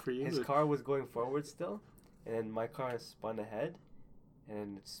 He prayed for you? His car was going forward still, and then my car spun ahead, and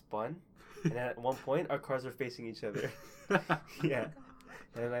then it spun, and then at one point our cars were facing each other. Yeah,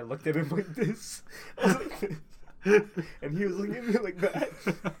 and then I looked at him like this. I was like this. And he was looking at me like that.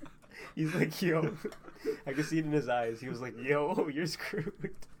 He's like, yo. I could see it in his eyes. He was like, yo, you're screwed.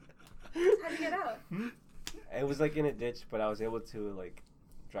 How'd you get out? It was like in a ditch, but I was able to like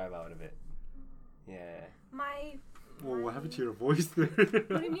drive out of it. Yeah. Whoa, what happened to your voice there? What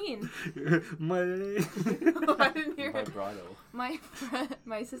do you mean? I didn't hear it. Vibrato. My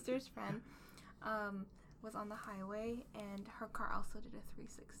sister's friend was on the highway, and her car also did a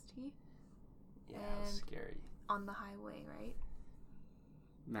 360 Yeah, it was And- scary. on the highway, right?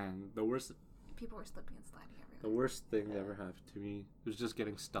 Man, the worst People were slipping and sliding The everywhere. worst thing that ever happened to me was just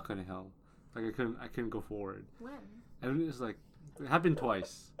getting stuck on a hill. Like I couldn't go forward. When? And it was like it happened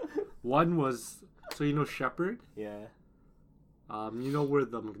twice. One was so you know Shepherd? Yeah. You know where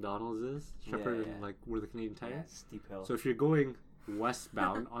the McDonald's is? Yeah, Shepherd yeah. and like where the Canadian Tire? Yeah, steep hill. So if you're going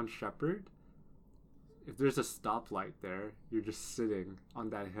westbound on Shepherd, if there's a stoplight there, you're just sitting on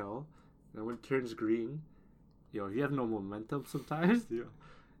that hill. And when it turns green, Yo, if you have no momentum sometimes,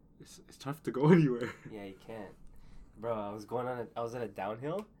 it's tough to go anywhere. Yeah, you can't. Bro, I was at a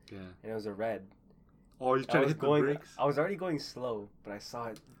downhill Yeah. and it was a red. Oh, you trying to hit the brakes? I was already going slow, but I saw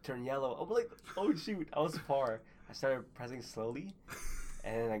it turn yellow. I'm like, oh shoot, I was far. I started pressing slowly,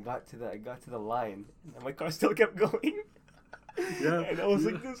 and I got to the line, and my car still kept going. Yeah. And I was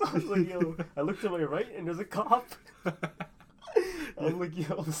like this. I was like, yo. I looked to my right, and there's a cop. I was like,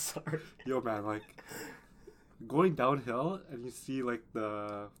 yo, I'm sorry. Yo, man, like going downhill, and you see like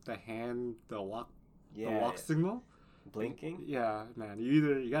the walk signal. Blinking. Yeah, man.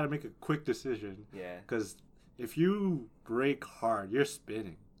 You gotta make a quick decision. Yeah. Because if you brake hard, you're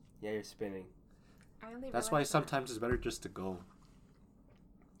spinning. Yeah, you're spinning. I only That's why realized sometimes it's better just to go.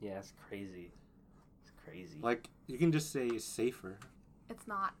 Yeah, it's crazy. It's crazy. Like, you can just say it's safer. it's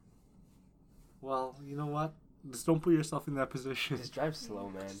not. Well, you know what? Just don't put yourself in that position. Just drive slow,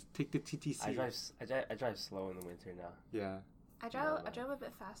 man. Just take the TTC. I drive slow in the winter now. Yeah. I drove a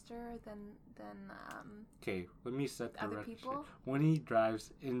bit faster than Okay, let me set the other record people. straight. When he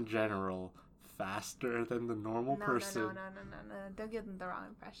drives in general faster than the normal person. No. Don't give them the wrong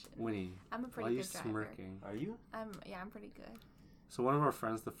impression. Winnie, I'm a why are pretty you good driver. smirking? Are you? I'm pretty good. So one of our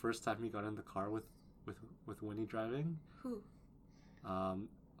friends, the first time he got in the car with Winnie driving, Who?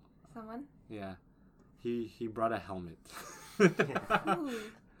 Someone? yeah, he brought a helmet. Ooh.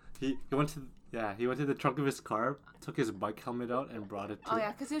 he went to the trunk of his car, took his bike helmet out, and brought it to. Oh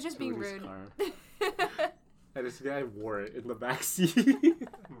yeah, because he was just to being Winnie's rude. car. And this guy wore it in the back seat.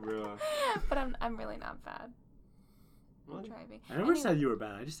 Bro. But I'm really not bad What? at driving. I never said you were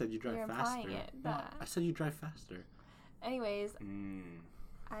bad. I just said you drive You're faster. implying it, No, that- I said you drive faster. Anyways, Mm.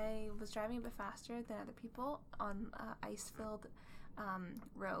 I was driving a bit faster than other people on ice-filled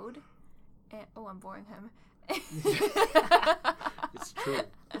road. And, I'm boring him. It's true.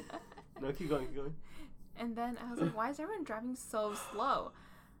 No, keep going, keep going. And then I was like, why is everyone driving so slow?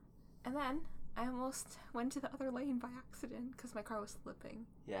 And then I almost went to the other lane by accident because my car was slipping.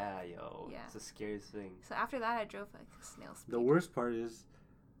 Yeah, yo. Yeah. It's the scariest thing. So after that, I drove like snail speed. The worst part is,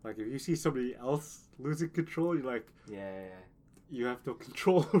 like, if you see somebody else losing control, you're like, Yeah. you have no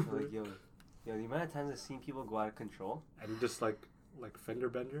control over Like, it. yo, the amount of times I've seen people go out of control. And you just like fender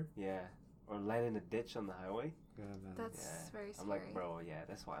bender. Yeah. Or land in a ditch on the highway. Yeah, man. That's Yeah. very I'm scary. like, bro, yeah,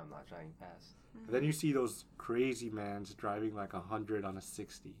 that's why I'm not driving fast. And then you see those crazy mans driving like 100 on a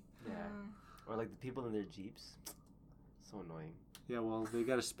 60. Yeah. Mm. Or like the people in their Jeeps. So annoying. Yeah, well, they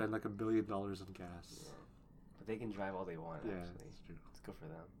gotta spend like $1 billion on gas. Yeah. But they can drive all they want, Yeah, actually. that's true. It's good for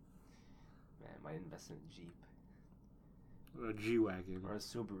them. Man, might invest in a Jeep. Or a G-Wagon. Or a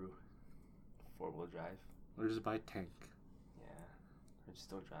Subaru. 4-wheel drive. Or just buy a tank. Yeah. Or just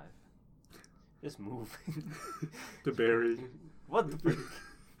don't drive. Just move. To Barrie. What the frick?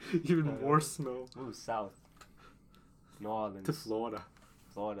 Even more snow. Move south. New Orleans. To Florida.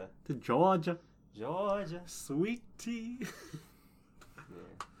 Florida. To Georgia. Georgia. Sweet tea.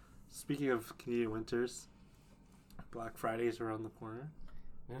 Yeah. Speaking of Canadian winters, Black Friday's around the corner.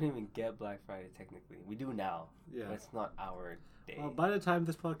 We don't even get Black Friday technically. We do now. Yeah. But it's not our day. Well, by the time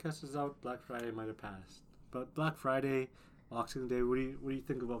this podcast is out, Black Friday might have passed. But Black Friday, Boxing Day, what do you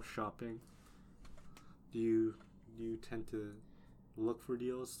think about shopping? Do you tend to look for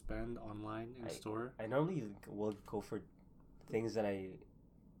deals, spend online in store? I normally will go for things that I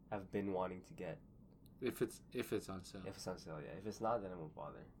have been wanting to get. If it's on sale. If it's on sale, yeah. If it's not, then I won't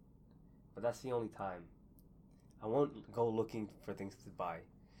bother. But that's the only time. I won't go looking for things to buy,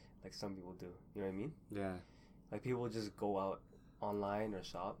 like some people do. You know what I mean? Yeah. Like people just go out online or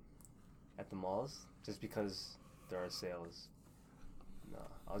shop at the malls just because there are sales. No,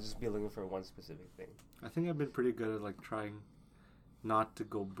 I'll just be looking for one specific thing. I think I've been pretty good at like trying not to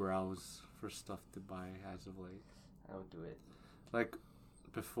go browse for stuff to buy as of late. I don't do it. Like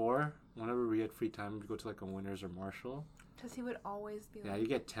before, whenever we had free time, we'd go to like a Winners or Marshall. Because he would always be Yeah, like, you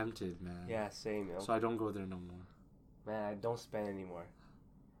get tempted, man. Yeah, same. You know? So I don't go there no more. Man, I don't spend anymore.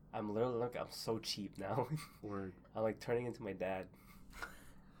 I'm literally I'm so cheap now. Word. I'm like turning into my dad.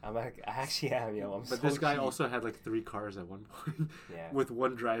 I actually am, yo. I'm But so this guy cheap. also had like 3 cars at one point. Yeah. With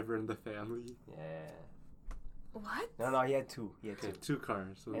one driver in the family. Yeah. what? No, he had two. He had Okay, two. 2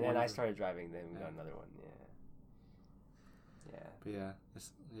 cars. So And one then I dri- started driving. Then we Yeah. got another one. Yeah. But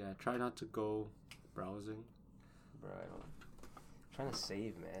yeah, try not to go browsing. Bro, I'm trying to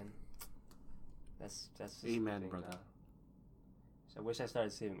save, man. That's just the Amen, thing brother. now. So I wish I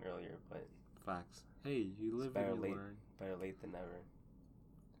started saving earlier, but Facts. Hey, you live better and you late. learn. better late than never.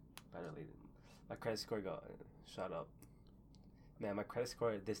 Better late. My credit score got shot up. Man, my credit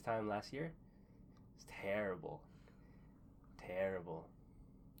score this time last year is terrible. Terrible.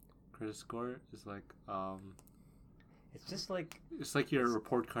 Credit score is like It's just like It's like your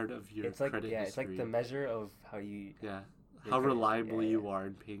report card of your it's like credit it's history. like the measure of how you yeah, your how credit- reliable yeah, you yeah. are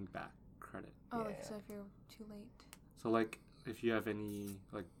in paying back credit. Oh, like, Yeah. so if you're too late. So like if you have any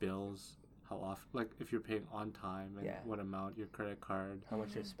like bills, how often, like if you're paying on time and Yeah. what amount your credit card, how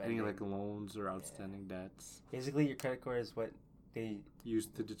much you're Mhm. spending. any like loans or outstanding debts Basically, your credit score is what they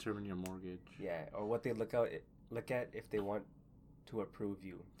used to determine your mortgage. or what they look at if they want to approve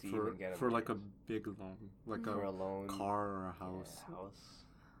you to For even get a for like a mortgage. big loan, like for Mhm. a loan, car or a yeah, house house.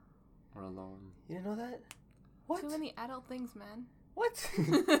 or a loan. You didn't know that? What? Too many adult things, man. What?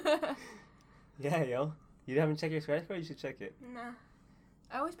 Yeah, yo. You haven't checked your credit score? You should check it. Nah.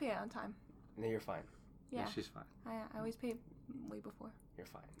 I always pay it on time. No, you're fine. Yeah. She's fine. I always pay way before. You're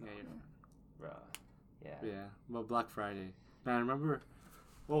fine. Yeah, you're Yeah. fine. Bruh. Yeah. Yeah, but Black Friday. Man, I remember.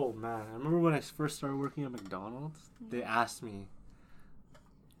 Oh man, I remember when I first started working at McDonald's. They asked me,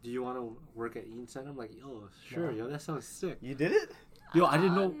 "Do you want to work at Eaton Center?" I'm like, "Yo, sure, No. yo, that sounds sick." You did it? Yo, I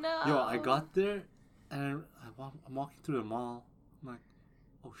didn't know. No. Yo, I got there, and I'm walking through the mall. I'm like,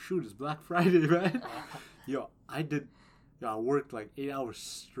 "Oh shoot, it's Black Friday, man!" Yo, I worked like 8 hours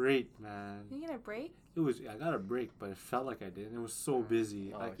straight, man. You get a break? I got a break, but it felt like I didn't. It was so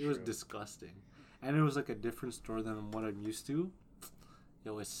busy. Oh, Like it was true. disgusting. And it was like a different store than what I'm used to.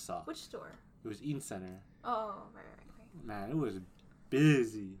 Yo, it sucked. Which store? It was Eaton Center. Oh, right. Man, it was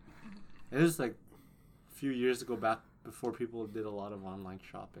busy. It was like a few years ago back before people did a lot of online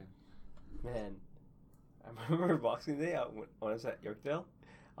shopping. Man, I remember Boxing Day when I was at Yorkdale.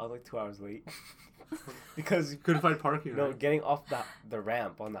 I was like 2 hours late because You couldn't find parking, no, right? getting off the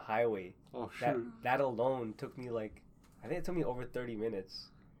ramp on the highway. Oh That shoot. that alone took me like, I think it took me over 30 minutes.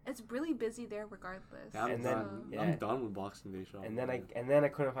 It's really busy there regardless. Yeah, I'm and then- done. yeah. I'm done with Boxing Day shopping. And then I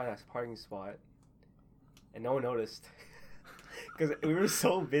couldn't find a parking spot, and no one noticed because we were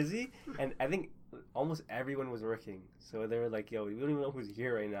so busy, and I think almost everyone was working. So they were like, "Yo, we don't even know who's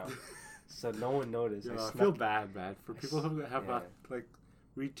here right now." So no one noticed. Yeah, I I snuck- feel bad, man, for people who have yeah. like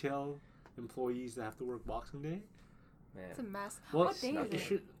retail employees that have to work Boxing Day. It's a Man, mess. Well, What day snuck is you it?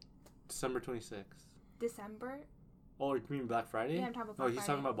 should December 26th. December? Oh, you mean Black Friday? Yeah, I'm talking about No, Black he's Friday.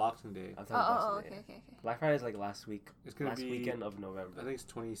 talking about Boxing Day. I'm Oh, talking Boxing Day. okay. Black Friday is like last week. It's gonna last be weekend of November. I think it's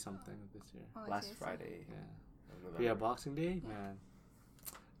 20 something this year. Oh, I last see. Friday. Yeah. of But yeah, November. Boxing Day, Yeah. man.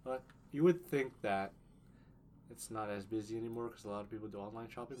 But you would think that it's not as busy anymore because a lot of people do online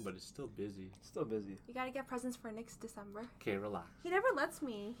shopping, but it's still busy. Still busy. You gotta get presents for next December. Okay, relax. He never lets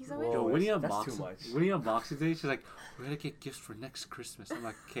me. He's always. Whoa. Yo, Oh, when you have that's too Boxing, much. when you have Boxing Day, she's like, "We gotta get gifts for next Christmas." I'm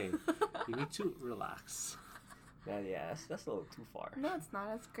like, "Okay, you need to relax." Yeah, that's a little too far. No, it's not.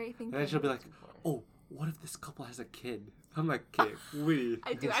 It's great thinking. And then she'll be like, Too far. "Oh, what if this couple has a kid?" I'm like, "Okay, wait."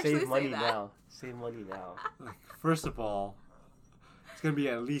 I You do can actually save money say that. now. Save money now. Like, first of all, it's gonna be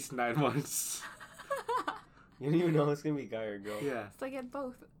at least 9 months. You don't even know if it's gonna be guy or girl. Yeah, So I get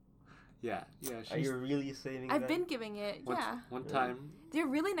both. yeah. Are She's you really saving? I've that? been giving it. one, Yeah, one Really? time. they're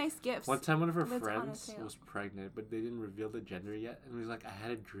really nice gifts. One time, one of her That's on a friends sale. was pregnant, but they didn't reveal the gender yet, and was like, "I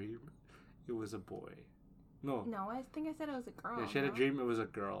had a dream, it was a boy." No, No, I think I said it was a girl. yeah, she had a no? dream it was a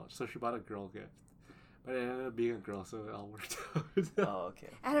girl, so she bought a girl gift, but it ended up being a girl, so it all worked out. Oh,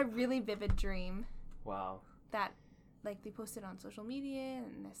 okay. I had a really vivid dream Wow. that, like, they posted on social media,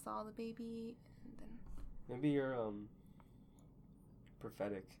 and I saw the baby, and then Maybe you're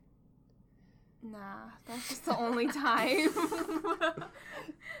prophetic. nah, that's just the only time.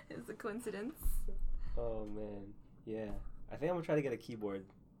 It's a coincidence. Oh man. Yeah. I think I'm gonna try to get a keyboard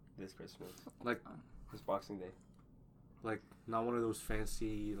this Christmas. Like, This Boxing Day. like not one of those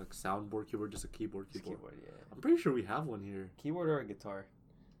fancy like soundboard keyboard, just a keyboard. This keyboard, yeah. I'm pretty sure we have one here. Keyboard or a guitar?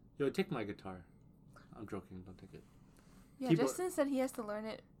 Yo, take my guitar. I'm joking. Don't take it. Yeah, Keyboard- Justin said he has to learn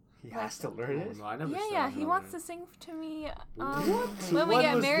it. He Like- has to learn it. No, I never. Yeah, said yeah, I'm he gonna wants learn to sing to me What? when we What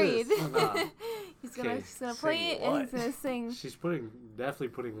get was married. this? Nah. he's gonna, Okay, he's gonna sing play it and he's what? gonna sing. it. She's definitely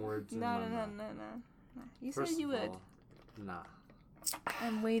putting words in No, my no, no, mouth. no, no. You First said you of would. all, nah.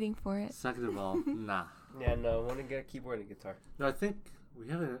 I'm waiting for it. Second of all, nah. Yeah, no, I want to get a keyboard and a guitar. No, I think we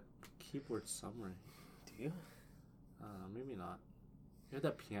have a keyboard somewhere. Do you? Maybe not. You have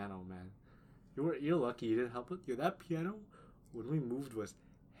that piano, man. You're lucky you didn't help it. Yo, that piano when we moved was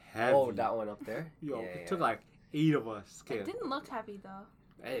heavy. Oh, that one up there? Yo, yeah, it yeah. took like 8 of us. It Okay, didn't look heavy though.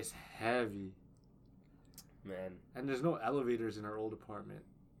 it's heavy, Man. and there's no elevators in our old apartment.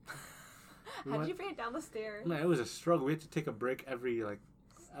 How did you bring it down the stairs? Man, it was a struggle. We had to take a break every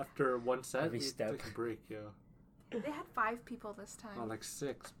after one set. Every we had to step. take a break, yo. They had 5 people this time. Oh, like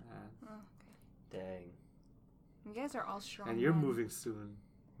 6, man. Oh, okay. Dang. You guys are all strong. And you're men. moving soon.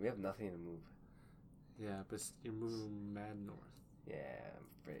 We have nothing to move. Yeah, but you're moving mad north. Yeah,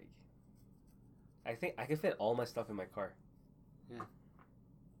 break. I think I can fit all my stuff in my car. Yeah.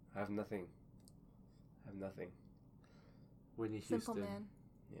 I have nothing. Whitney Houston. Simple man.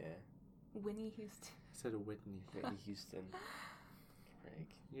 Yeah. Winnie Houston. I said Whitney. Whitney Houston. Right.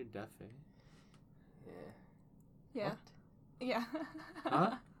 You're deaf, eh? Yeah. Yeah. What? Yeah.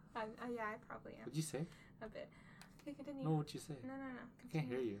 Huh? Yeah, I probably am. What'd you say? A bit. Okay, continue. No, what'd you say? No. I can't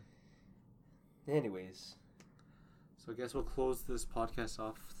hear you. Anyways. So I guess we'll close this podcast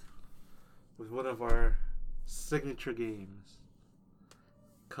off with one of our signature games.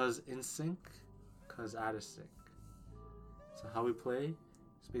 Cuz in sync, cuz out of sync. So how we play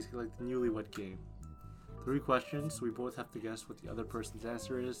is basically like the newlywed game. 3 questions, we both have to guess what the other person's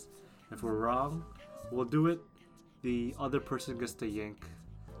answer is. If we're wrong, we'll do it. The other person gets to yank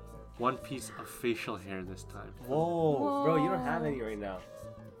 1 piece of facial hair this time. Whoa, bro, you don't have any right now.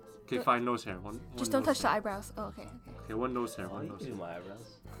 Okay, fine, nose hair. One Just don't nose touch the hair. eyebrows. Oh, okay. Okay, 1 nose hair, Oh, 1 you nose can do hair. my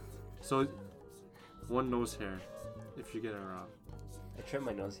eyebrows. So, 1 nose hair if you get it wrong. I trim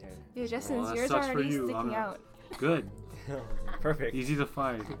my nose hair. Dude, Justin's that yours sucks for already you. sticking out. Good. Perfect. Easy to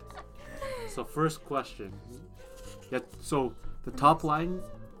find. So first question. Yeah, so the top line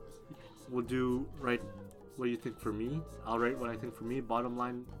we'll do write what do you think for me. I'll write what I think for me. Bottom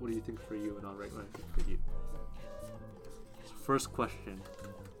line, what do you think for you, and I'll write what I think for you. So first question.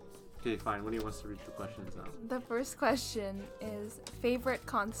 Okay, fine. When he wants to read the questions out. The first question is favorite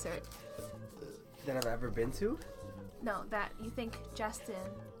concert. That I've ever been to? No, that you think Justin.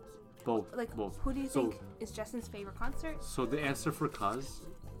 Both. Like, both. who do you So- think is Justin's favorite concert? So the answer for cuz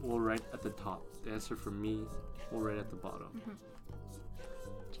we'll write at the top. The answer for me we'll write at the bottom.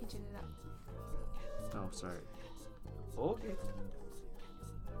 Changing it up. Oh, sorry. Okay.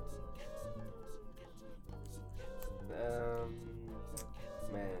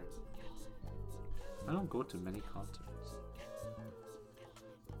 Man. I don't go to many concerts.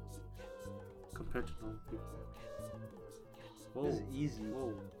 Compared to normal people. Whoa. This is easy.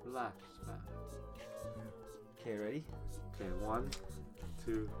 Whoa, relax, man. Okay, ready? Okay, 1,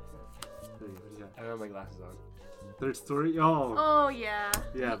 2, 3. What do you got? I don't have my glasses on. Third story? Oh! Oh yeah.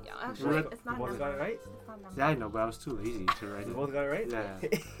 Yeah. Actually, Right. it's not You both got it numbered. right? It's not numbered. Yeah, I know, but I was too lazy to write You it. both got it right? Yeah.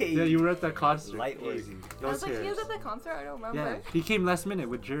 Hey. Yeah, you were at that concert. Light work. Easy. I No was like, he was cares. at the concert. I don't remember. Yeah, he came last minute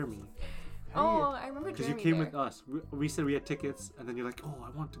with Jeremy. Oh, I remember Because you Jeremy came there. with us. We said we had tickets, and then you're like, oh, I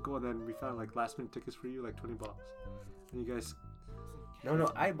want to go. And then we found like last minute tickets for you, like $20. And you guys.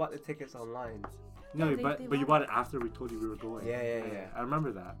 No, I bought the tickets online. No, Yeah, they but you won. bought it after we told you we were going. Yeah. I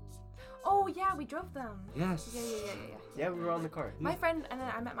remember that. Oh yeah, we drove them. Yes. Yeah. Yeah, we were on the car. My friend, and then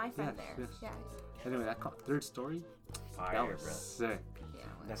I met my friend Yes, there. yes. Yeah. Anyway, that third story, Fire, that was bro. sick. Yeah. it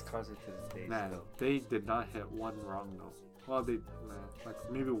was. That's concert to this day. Man, still. they did not hit one wrong note. Well, they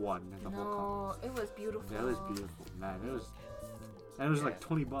like maybe one in the whole concert. No, it was beautiful. Yeah, it was beautiful, man. It was, and it was like Yeah.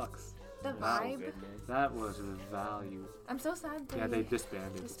 $20. The Wow, vibe. good, man. That was a value. I'm so sad they, Yeah, they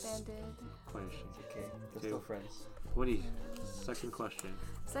disbanded. disbanded. Quite a shame. It's okay. We're Okay. still friends. Woody, second question.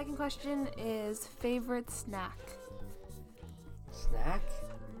 Second question is favorite snack. Snack?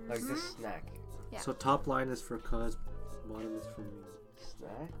 Like just snack. Yeah. So top line is for cuz, bottom is for me.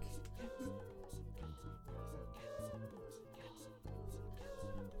 Snack?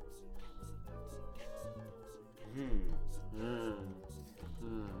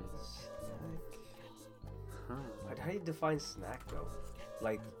 Snack? Huh. How do you define snack though?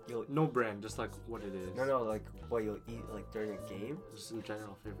 Like you'll No brand, just like what it is. no like what you'll eat like during a game? Just in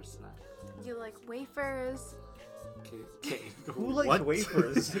general, favorite snack. You like wafers? Okay. Who likes What?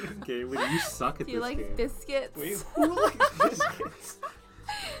 wafers? Okay, Woody, you suck at Do you this like game. biscuits? Wait, who likes biscuits?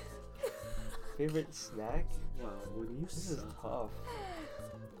 Favorite snack? Wow, Woody, you This is suck. tough.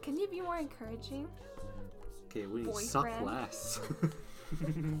 Can you be more encouraging? Okay, Woody, you suck Boyfriend. less.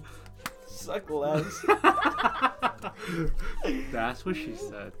 Suck less. That's what she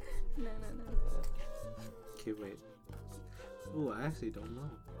said. No. Okay, wait. Oh, I actually don't know.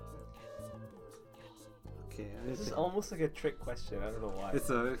 Okay, I This is think almost like a trick question. I don't know why.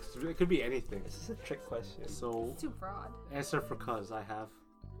 it could be anything. This is a trick question. So It's too broad. answer for cuz I have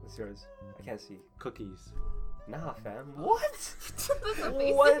What's yours? I can't see. cookies. Nah, fam. What? That's so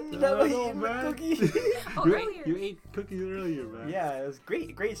basic. What? No, Never no, eaten man. a cookie. Oh, you, earlier. you ate cookies earlier, man. Yeah, it was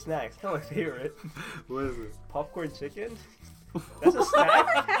great snacks. Not my favorite. What is it? Popcorn chicken? That's a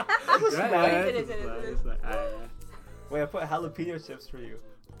snack? That's a Yeah, snack. It it's is, it a is, snack, it is. it's like, Wait, I put jalapeno chips for you.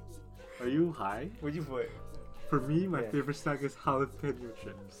 are you high? What'd you put? For me, my Yeah. favorite snack is jalapeno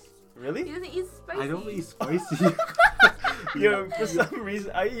chips. He Really? doesn't eat spicy. I don't eat spicy. Yo, for some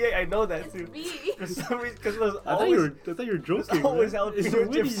reason, I know that It's too. B. For some reason, because there's I thought you always were joking. always man. It's jalapeno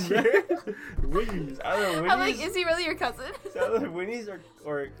Winnie's, chips man. here. Winnie's. It's either I'm like, Winnie's, is he really your cousin? it's either Winnie's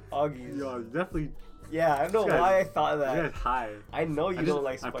or Augie's. Yo, definitely. Yeah, I don't know This guy- why I thought You that. guys high. I know you I don't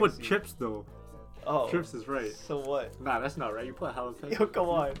like spicy. I put chips though. Oh, Chips is right. so what? Nah, that's not right. You put jalapeno. Yo, come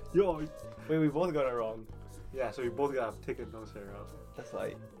on. Yo. Wait, we both got it wrong. Yeah, so we both gotta take a nose hair out. That's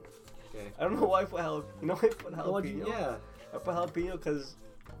like, Okay. I don't know why I put jalapeno. You know why I put jalapeno? Yeah. I put jalapeno because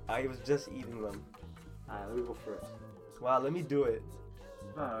I was just eating them. Alright, let me go first. Wow, let me do it.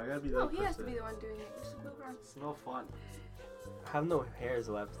 No, I gotta be the No, other he has to person. be the one doing it. Just move around. It's no fun. I have no hairs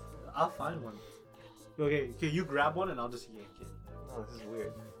left. I'll find one. Okay, you grab one and I'll just yank it. No, this is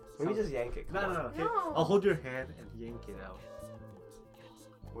weird. Let me just yank it. No, Come no, on. no. Okay. No. I'll hold your hand and yank it out.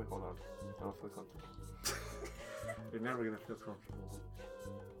 Wait, hold on. I don't feel comfortable. You're never gonna feel comfortable.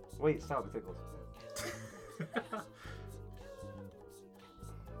 Wait, stop. It tickles.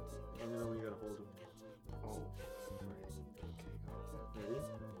 Let me know when you gotta hold them. Oh. Okay. Ready?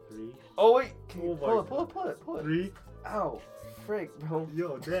 3. Oh wait. Can Oh you my pull it? God. Pull it. 3. Ow. Frick, bro.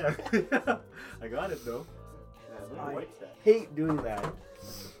 Yo, damn. I got it though. Yeah, let me I wipe that. hate doing that.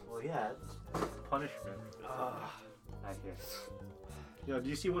 Well, yeah. Punishment. Ah. I hear. Yo, do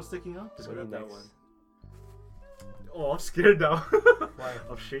you see one sticking out? Just What grab do you that next? one. Oh, I'm scared now. Why?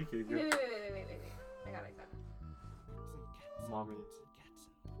 I'm shaking. Wait. I got it. Mommy.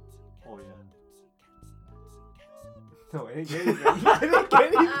 Oh yeah. No, I didn't get anything. I didn't get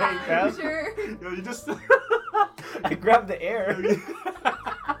anything, I'm fam. sure. Yo, you just. I grabbed the air.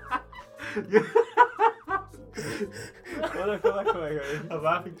 Come back. I'm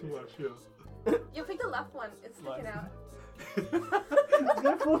laughing too much. Yo. You pick the left one. It's sticking out.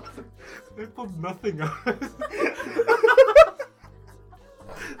 They put nothing out.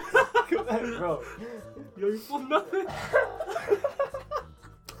 Come back, bro. Yo, you put nothing.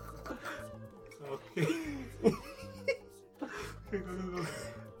 Okay. Okay, go.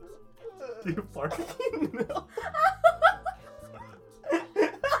 Do you fart? No.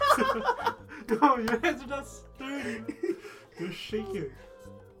 No, your hands are not sturdy. You're shaking.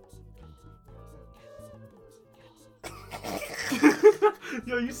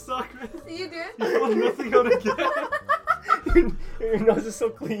 Yo, you suck, man. See you do it? You pulled nothing out again. Your nose is so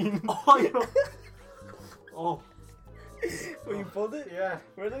clean. Oh, yo. Oh. When you pulled it? Yeah.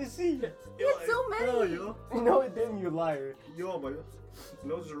 Where did I see? You had so many. Oh, yo. No, it didn't, you liar. Yo, my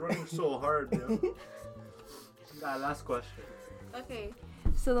nose is running so hard, yo. Last question. Okay,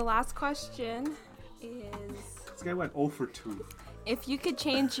 so the last question is: This guy went 0 for 2. if you could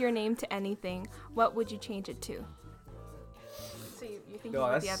change your name to anything, what would you change it to? So you're thinking No,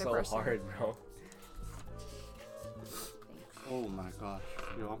 about that's the other so person. hard, bro. Oh my gosh.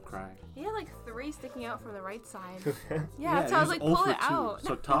 Yo, I'm crying. You had like 3 sticking out from the right side. Yeah. Yeah, that's how I was like, there's 0 pull for it 2. out.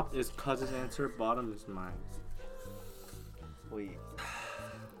 So top is cousin's answer, bottom is mine. Wait.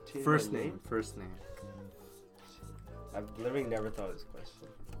 Change First my name. First name. I've literally never thought of this question.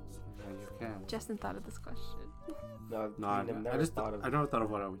 Yeah, you can. Justin thought of this question. No, I've No, I never just thought of I never thought of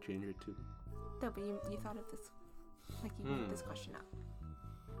what I would change it to. No, but you thought of this, like you made this question up.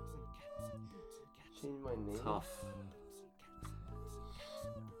 change my name. Tough.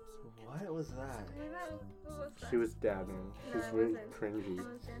 What was that? I don't know. What was that? She was dabbing. She No, was I really wasn't. cringy.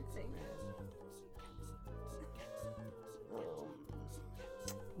 I was dancing.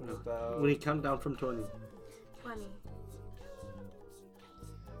 What about? When you count down from 20. 20.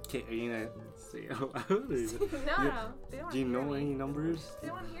 Okay, are you gonna say it out loud? or is it- No, You- they don't Do you hear know me. any numbers? They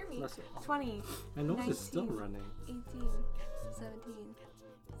don't want to hear me. Let's- 20, My nose is still 19. running. 18, 17,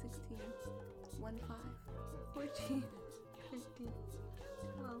 16, 1, 5, 14, 15,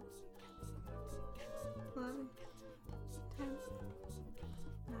 12, 11, 10,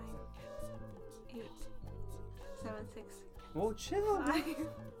 9, 8, 7, 6, Whoa, chill. 5,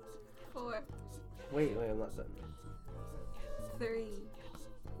 4, Wait, I'm not done. 3,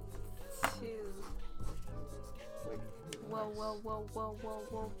 2, Wait. whoa,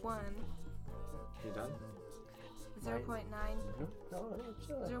 1, You done? 0.9, No,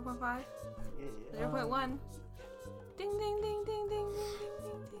 chill. 0.5, Yeah. 0.1. Ding, ding, ding, ding, ding, ding, ding,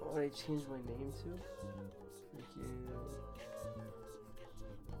 ding, ding. What would I change my name to? Freaking.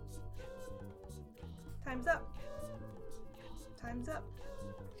 Time's up. Time's up.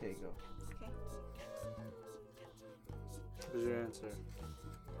 Okay, go. Okay. What's your answer?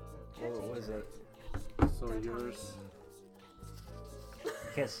 What was that? So Don't tell yours.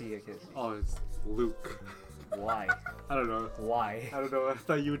 I can't see. Oh, it's Luke. Why? I don't know. Why? I don't know. I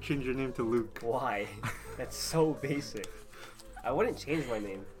thought you would change your name to Luke. Why? That's so basic. I wouldn't change my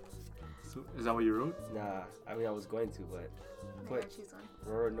name. So, is that what you wrote? Nah, I mean I was going to, but I Put- gotta choose one.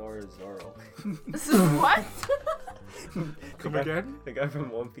 Roronoa Zoro. What? Come the guy, again? The guy from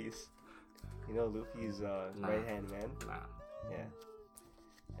One Piece. You know Luffy's Nah. right hand man. Nah. Yeah.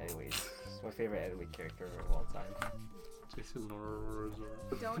 Anyways, it's my favorite anime character of all time. Jason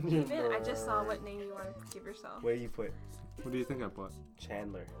Norzo. Don't even. I just saw what name you want to give yourself. Where do you put What do you think I put?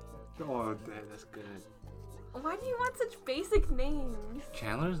 Chandler? Oh, that's good. Why do you want such basic names?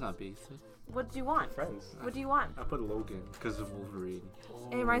 Chandler's not basic. What do you We're want? friends. What do you want? I put Logan because of Wolverine.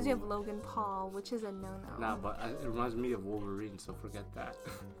 It reminds me of Logan Paul, which is a no-no. Nah, but it reminds me of Wolverine, so forget that.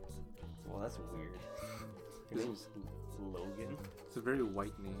 Well, that's weird. Your name's Logan. It's a very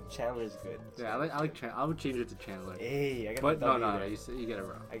white name. Chandler's good. Yeah, I like Chandler. I would change it to Chandler. Hey, I got But the no, W no, there. you get it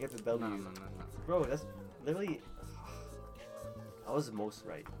wrong. I get the No, W. no, no, no. Bro, that's literally. I was most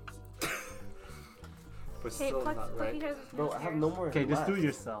right. But Okay, still pluck not pluck right. each other's Bro, I have no more. Okay, just do it left.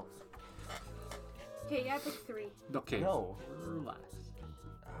 yourself. Okay, you gotta pick 3. Okay. No. Relax.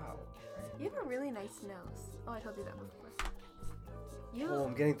 Ow. You have a really nice nose. Oh, I told you that before. You, Oh,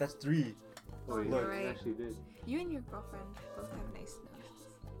 I'm getting that's 3. Wait, Look. you Right. actually did. you and your girlfriend both have nice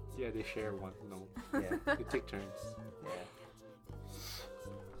noses. Yeah, they share one. No, Yeah. they take turns. Yeah.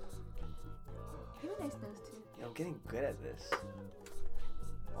 You have a nice nose too. Yeah, I'm getting good at this.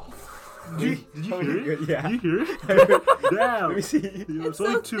 Did you Oh, hear you're it? good, yeah. Did you hear it? Damn. Let me see. It's It's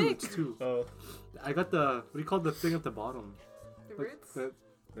only so 2. thick. It's 2. Oh, I got the what do you call the thing at the bottom? The Like, roots?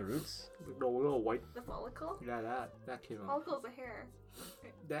 the roots. the little white. The follicle? Yeah, that came out. Follicle's a hair.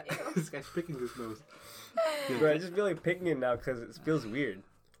 That Ew. this guy's picking his nose. Yeah. Bro, I just feel like picking it now because it feels weird.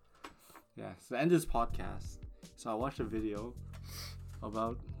 Yeah, so to end this podcast, so I watched a video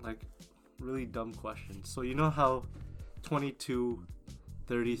about like really dumb questions. So you know how 22,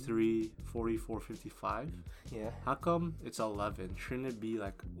 33, 44, 55? Yeah. How come it's 11? Shouldn't it be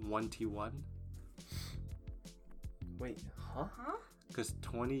like 1T1? Wait, huh? Huh? Because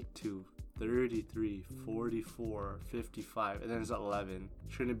 22, 33, 44, 55, and then it's 11.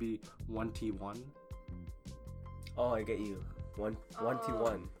 Shouldn't it be 1T1? Oh, I get you. One to Oh.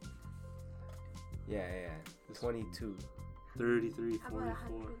 one. Yeah, yeah, yeah. 22, 33, How 44.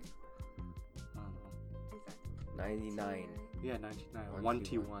 about 100? I don't know. Is that 99. Yeah, 99. 1T1.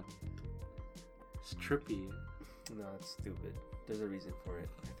 1T1. It's trippy. No, it's stupid. There's a reason for it.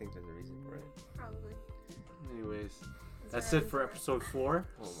 I think there's a reason for it. probably? Anyways, Is that's there it for any episode 4.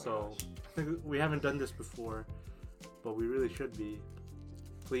 Oh my So gosh. I think we haven't done this before, but we really should be.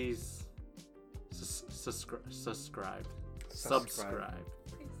 Please subscribe. Subscribe.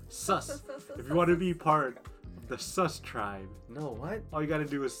 Please. Sus. If you want to be part of the Sus tribe, No, what? all you gotta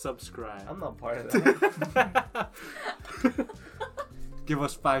do is subscribe. I'm not part of that. Give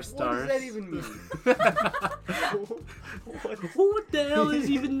us 5 What stars. does that even mean? What the hell is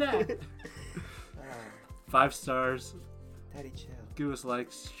even that? Ah, 5 stars. Daddy, chill. Give us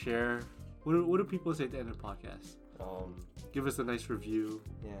likes, share. What do people say at the end of the podcast? Um, Give us a nice review.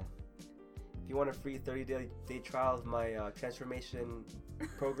 yeah. If you want a free 30-day trial of my transformation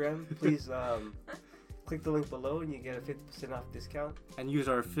program, please click the link below and you get a 50% off discount. And use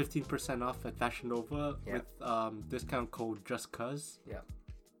our 15% off at Fashion Nova Yeah. with discount code JustCuz.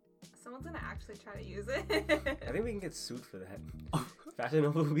 Someone's gonna actually try to use it. I think we can get sued for that. Fashion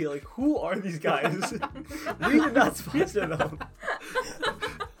Nova will be like, who are these guys? We did not sponsor them.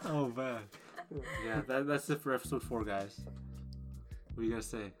 Oh man. Yeah, that's it for episode 4, guys. What are you gonna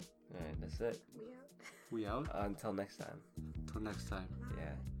say? Alright, that's it. We out? Until next time. Till next time.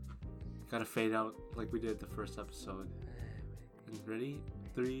 Yeah. Gotta fade out like we did the first episode. And ready?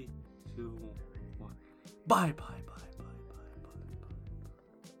 3, 2, 1. Bye, bye, bye, bye.